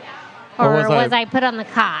chest? Or was I put on the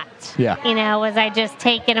cot? Yeah. Was I just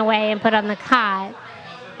taken away and put on the cot?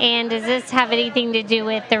 And does this have anything to do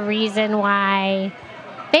with the reason why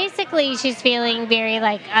basically she's feeling very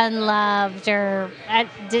like unloved or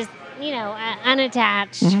just,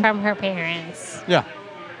 unattached from her parents? Yeah.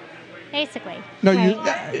 Basically. No, right?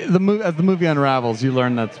 as the movie unravels, you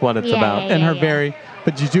learn that's what it's about.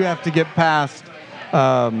 But you do have to get past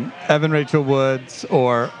Evan Rachel Wood's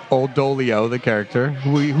or Old Dolio, the character,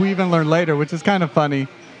 who we even learned later, which is kind of funny,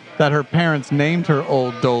 that her parents named her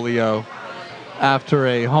Old Dolio after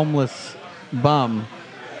a homeless bum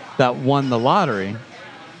that won the lottery.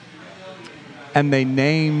 And they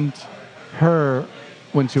named her,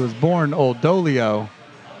 when she was born, Old Dolio,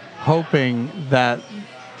 hoping that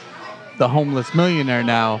the homeless millionaire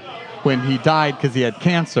now, when he died because he had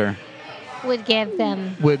cancer, would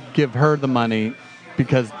give her the money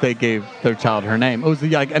because they gave their child her name. It was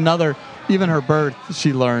like another, even her birth,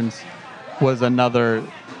 she learns, was another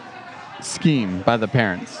scheme by the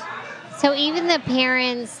parents. So even the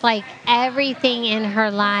parents, like everything in her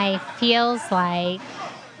life feels like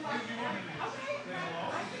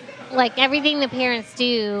everything the parents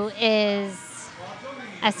do is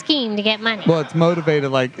a scheme to get money. Well, it's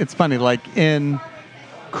motivated, it's funny, like in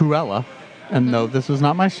Cruella, and no, this was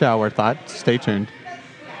not my shower thought, stay tuned.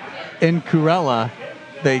 In Cruella,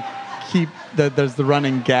 they keep, there's the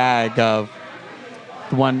running gag of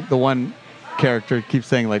the one character keeps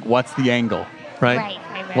saying, like, what's the angle, right? Right.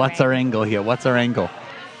 What's our angle here? What's our angle?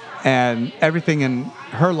 And everything in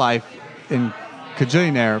her life, in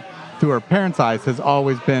Kajillionaire, through her parents' eyes, has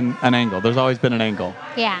always been an angle. There's always been an angle.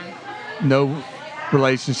 Yeah. No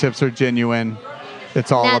relationships are genuine.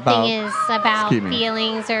 It's all Nothing is about scheming.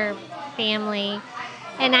 Feelings or family.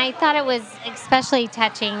 And I thought it was especially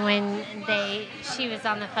touching when she was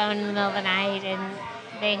on the phone in the middle of the night and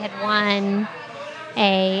they had won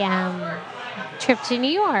a trip to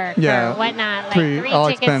New York or whatnot, like three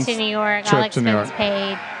tickets to New York, all expense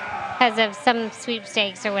paid because of some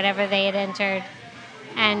sweepstakes or whatever they had entered.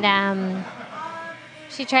 And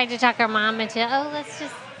she tried to talk her mom into, let's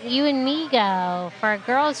just you and me go for a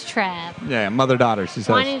girls' trip. Yeah, mother-daughter, she says.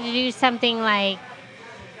 Wanting to do something like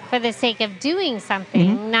for the sake of doing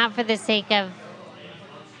something, not for the sake of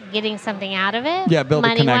getting something out of it. Yeah, build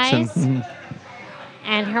a connection.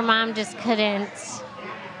 And her mom just couldn't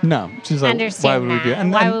she's like, understand why would we do that.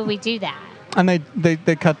 Why would we do that? And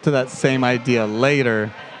they cut to that same idea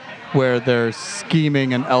later where they're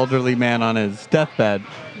scheming an elderly man on his deathbed.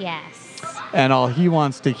 Yes. And all he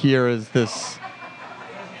wants to hear is the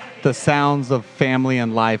sounds of family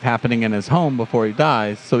and life happening in his home before he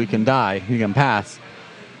dies, so he can die, he can pass.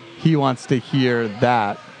 He wants to hear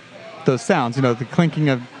those sounds, the clinking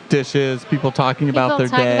of dishes, people talking about their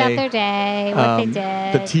day, what they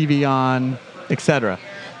did, the TV on, etc.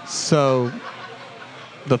 So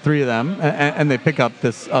the three of them, and they pick up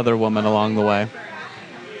this other woman along the way.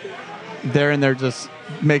 They're in there just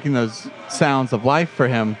making those sounds of life for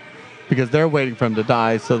him because they're waiting for him to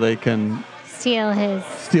die so they can steal his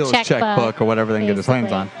checkbook or whatever they can get his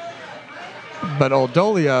hands on. But old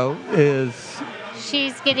Dolio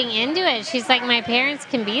she's getting into it. She's like, my parents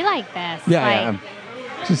can be like this. Yeah.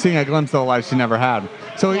 She's seeing a glimpse of a life she never had.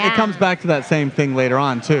 So it comes back to that same thing later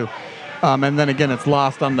on, too. And then again, it's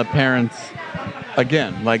lost on the parents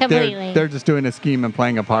again. Like they're just doing a scheme and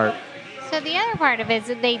playing a part. So the other part of it is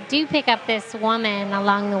that they do pick up this woman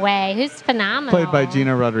along the way who's phenomenal. Played by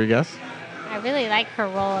Gina Rodriguez. I really like her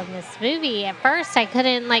role in this movie. At first, I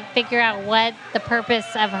couldn't figure out what the purpose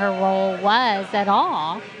of her role was at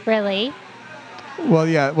all, really. Well,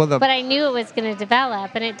 yeah. But I knew it was going to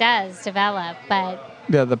develop, and it does develop. But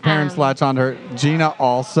yeah, the parents latch on to her. Gina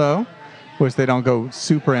also, which they don't go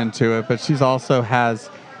super into it, but she's also has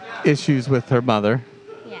issues with her mother.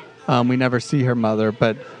 Yeah. We never see her mother,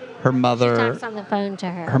 but her mother... She talks on the phone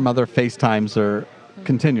to her. Her mother FaceTimes her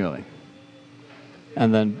continually.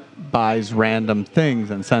 And then buys random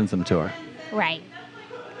things and sends them to her. Right.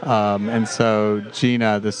 And so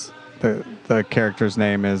Gina, the character's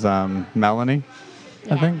name is Melanie,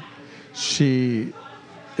 I think. She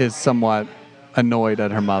is somewhat annoyed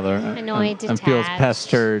at her mother. And feels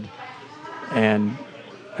pestered and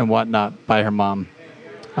whatnot by her mom.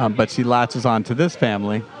 But she latches on to this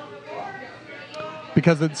family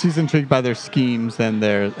because she's intrigued by their schemes and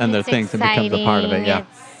their things and becomes a part of it. Yeah.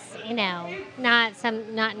 It's,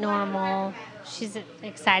 not normal. She's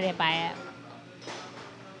excited by it.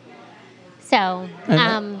 So,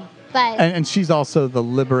 and she's also the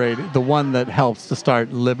one that helps to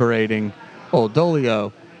start liberating old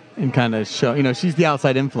Dolio and kind of show, she's the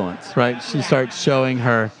outside influence, right? She starts showing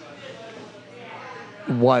her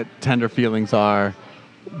what tender feelings are,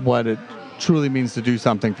 what it truly means to do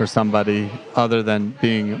something for somebody other than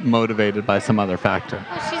being motivated by some other factor.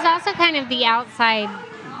 Well, she's also kind of the outside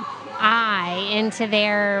eye into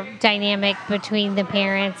their dynamic between the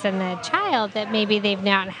parents and the child that maybe they've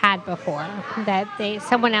not had before. That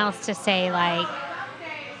someone else to say,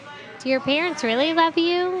 do your parents really love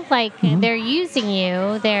you? They're using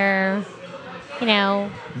you. They're,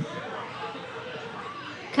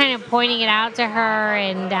 kind of pointing it out to her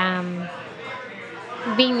and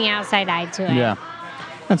being the outside eye to it. Yeah.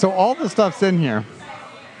 And so all the stuff's in here.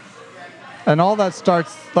 And all that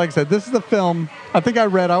starts, like I said, this is the film. I think I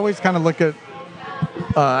always kind of look at,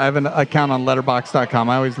 I have an account on letterboxd.com.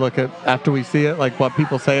 I always look at, after we see it, what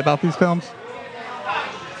people say about these films.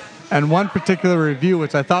 And one particular review,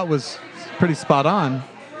 which I thought was pretty spot on,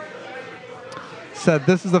 said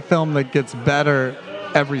this is a film that gets better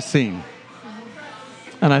every scene.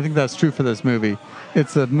 And I think that's true for this movie.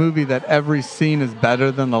 It's a movie that every scene is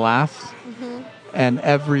better than the last. Mm-hmm. And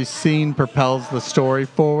every scene propels the story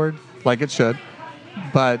forward, like it should,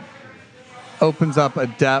 but opens up a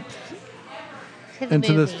depth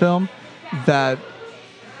into this film that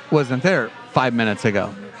wasn't there 5 minutes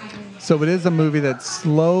ago. Mm-hmm. So it is a movie that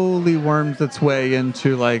slowly worms its way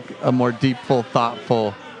into a more deepful,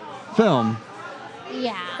 thoughtful film.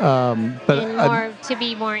 Yeah. But to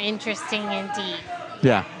be more interesting and deep.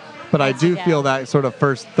 Yeah. But I do feel that sort of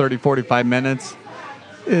first 30, 45 minutes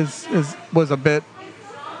was a bit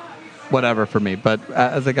whatever for me. But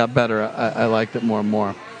as it got better, I liked it more and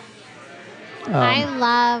more. I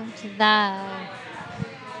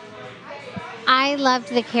loved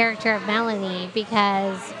the character of Melanie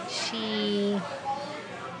because she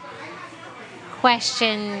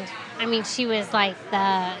questioned. She was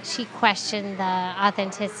she questioned the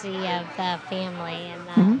authenticity of the family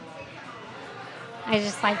and I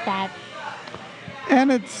just like that.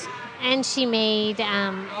 And she made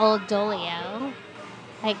old Dolio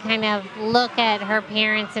kind of look at her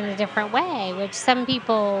parents in a different way, which some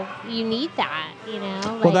people, you need that,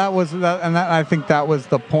 Well, that was that, and I think that was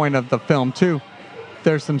the point of the film too.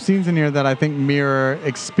 There's some scenes in here that I think mirror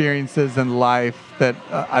experiences in life that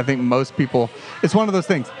I think most people. It's one of those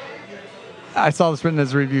things. I saw this written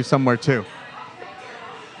as a review somewhere too.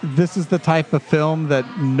 This is the type of film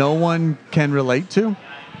that no one can relate to,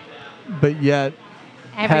 but yet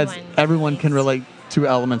everyone can relate to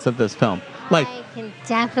elements of this film. Like, I can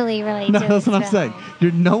definitely relate no, to that's this what I'm saying.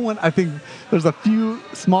 I think there's a few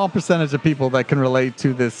small percentage of people that can relate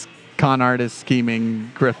to this con artist,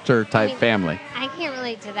 scheming, grifter type family. I can't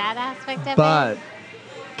relate to that aspect of But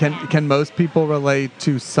it. can most people relate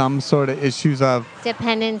to some sort of issues of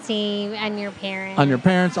dependency on your parents? On your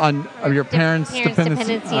parents, on your parents'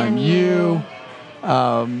 dependency on you.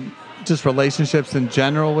 Just relationships in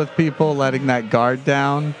general with people, letting that guard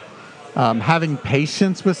down. Having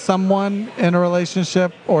patience with someone in a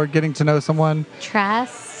relationship or getting to know someone.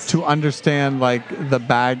 Trust. To understand like the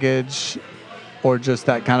baggage or just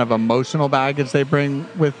that kind of emotional baggage they bring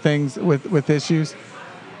with things, with issues.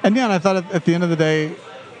 And I thought at the end of the day,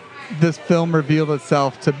 this film revealed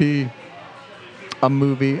itself to be a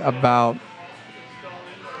movie about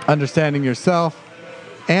understanding yourself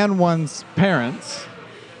and one's parents,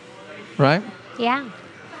 right? Yeah.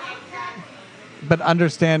 But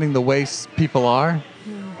understanding the way people are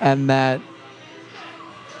and that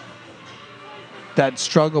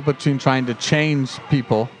struggle between trying to change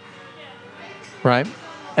people, right?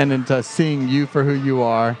 And into seeing you for who you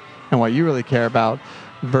are and what you really care about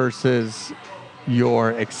versus your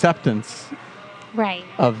acceptance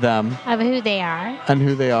of them. Of who they are. And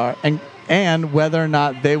who they are. And whether or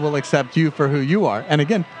not they will accept you for who you are. And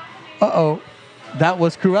again, that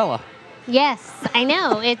was Cruella. Yes, I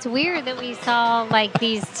know. It's weird that we saw like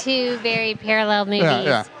these two very parallel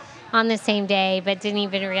movies on the same day, but didn't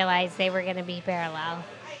even realize they were going to be parallel.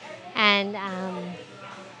 And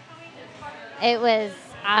it was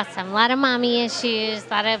awesome. A lot of mommy issues, a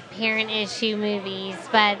lot of parent issue movies,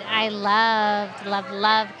 but I loved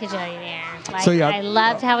Kajillionaire. Like, I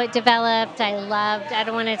loved how it developed. I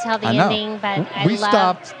don't want to tell the ending, but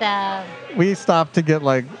we stopped to get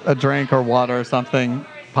like a drink or water or something,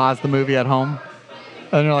 pause the movie at home,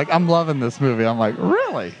 and you're like, I'm loving this movie. I'm like,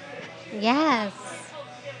 really? Yes.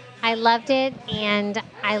 I loved it, and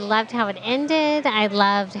I loved how it ended. I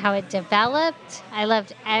loved how it developed. I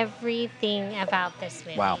loved everything about this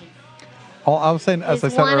movie. Wow. I was saying, as I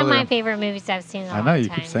said earlier, it's one of my favorite movies I've seen in a long time. I know, you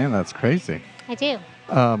keep saying that's crazy. I do.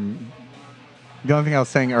 The only thing I was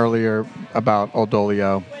saying earlier about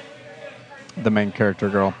Oldolio, the main character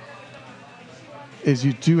girl, is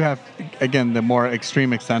you do have, again, the more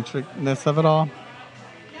extreme eccentricness of it all.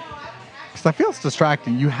 Because I feel it's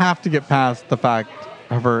distracting. You have to get past the fact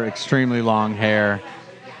of her extremely long hair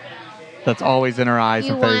that's always in her eyes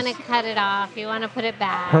and face. You want to cut it off. You want to put it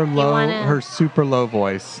back. Her super low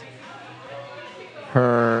voice.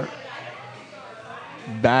 Her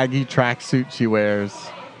baggy tracksuit she wears.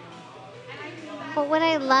 But what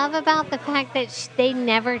I love about the fact that they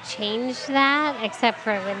never changed that, except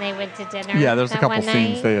for when they went to dinner. Yeah, there's a couple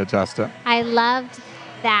scenes they adjust it. I loved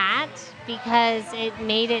that because it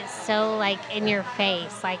made it so like in your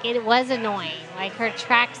face. Like it was annoying. Like her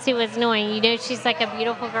tracksuit was annoying. You know she's like a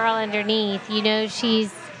beautiful girl underneath. You know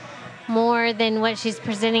she's more than what she's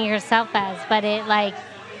presenting herself as. But it like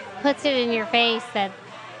puts it in your face that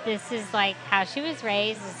this is like how she was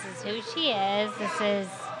raised. This is who she is. This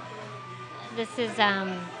is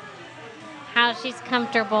how she's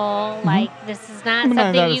comfortable. Mm-hmm. Like this is not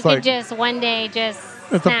something you can just one day just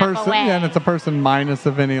it's snap a person away. Yeah, and it's a person minus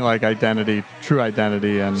of any like identity, true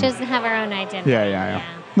identity, and she doesn't have her own identity. Yeah.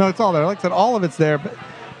 No, it's all there. Like I said, all of it's there, but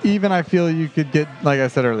even I feel you could get, like I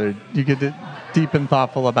said earlier, you could get deep and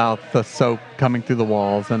thoughtful about the soap coming through the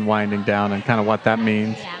walls and winding down and kind of what that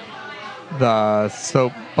means. Yeah. The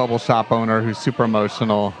soap bubble shop owner who's super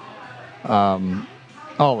emotional.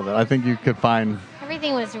 All of it. I think you could find...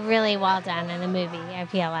 Everything was really well done in the movie, I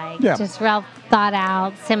feel like. Yeah. Just real thought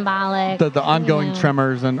out, symbolic. The ongoing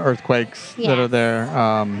tremors and earthquakes that are there.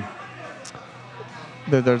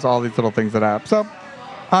 There's all these little things that happen. So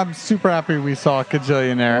I'm super happy we saw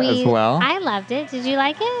Kajillionaire as well. I loved it. Did you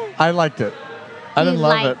like it? I liked it. I didn't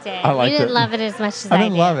love it. I liked it. You didn't love it as much as I did. I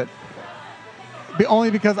didn't love it.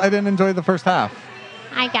 Only because I didn't enjoy the first half.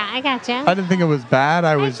 I got you. I didn't think it was bad.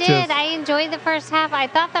 I enjoyed the first half. I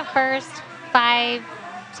thought the first 5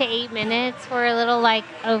 to 8 minutes were a little like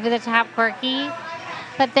over the top quirky,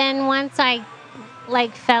 but then once I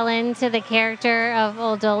like fell into the character of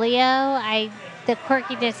Oldolio, the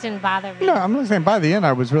quirkiness didn't bother me. No, I'm not saying by the end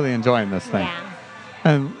I was really enjoying this thing. Yeah.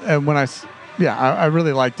 And when I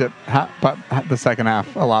really liked it, but the second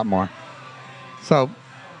half a lot more. So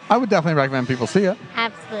I would definitely recommend people see it.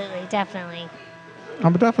 Absolutely, definitely. I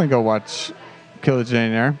would definitely go watch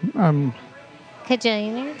Kajillionaire.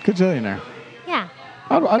 Kajillionaire? Kajillionaire. Yeah.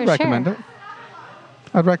 I'd recommend it.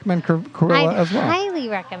 I'd recommend Cruella as well. I'd highly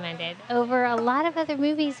recommend it over a lot of other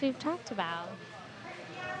movies we've talked about.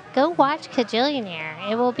 Go watch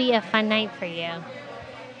Kajillionaire. It will be a fun night for you.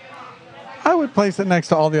 I would place it next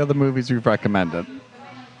to all the other movies we've recommended.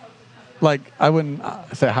 Like, I wouldn't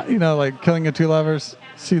say, like Killing of Two Lovers.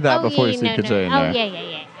 See that before you see Kajillionaire. Oh,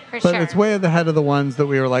 yeah. For but sure. it's way ahead of the ones that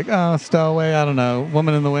we were like, oh, Stowaway, I don't know,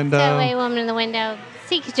 Woman in the Window. Stowaway, Woman in the Window.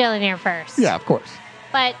 See Kajillionaire first. Yeah, of course.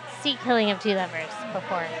 But see Killing of Two Lovers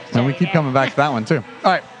before. And we keep coming back to that one, too.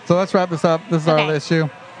 All right, so let's wrap this up. This is our issue.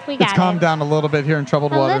 It's calmed down a little bit here in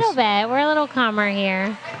Troubled Waters. A little bit. We're a little calmer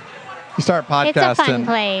here. You start podcasting, it's a fun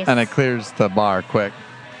place. And it clears the bar quick.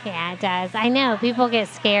 Yeah, it does. I know. People get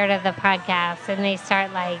scared of the podcast, and they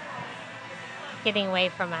start, getting away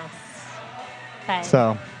from us. But,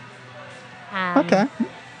 so, okay.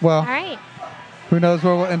 Well, all right. Who knows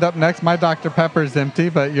where we'll end up next? My Dr. Pepper is empty,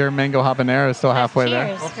 but your Mango Habanero is still halfway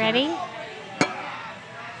there. Cheers. Ready?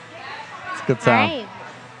 It's a good sound. All right.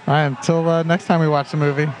 All right, until next time we watch the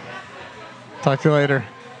movie. Talk to you later.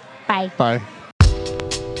 Bye. Bye.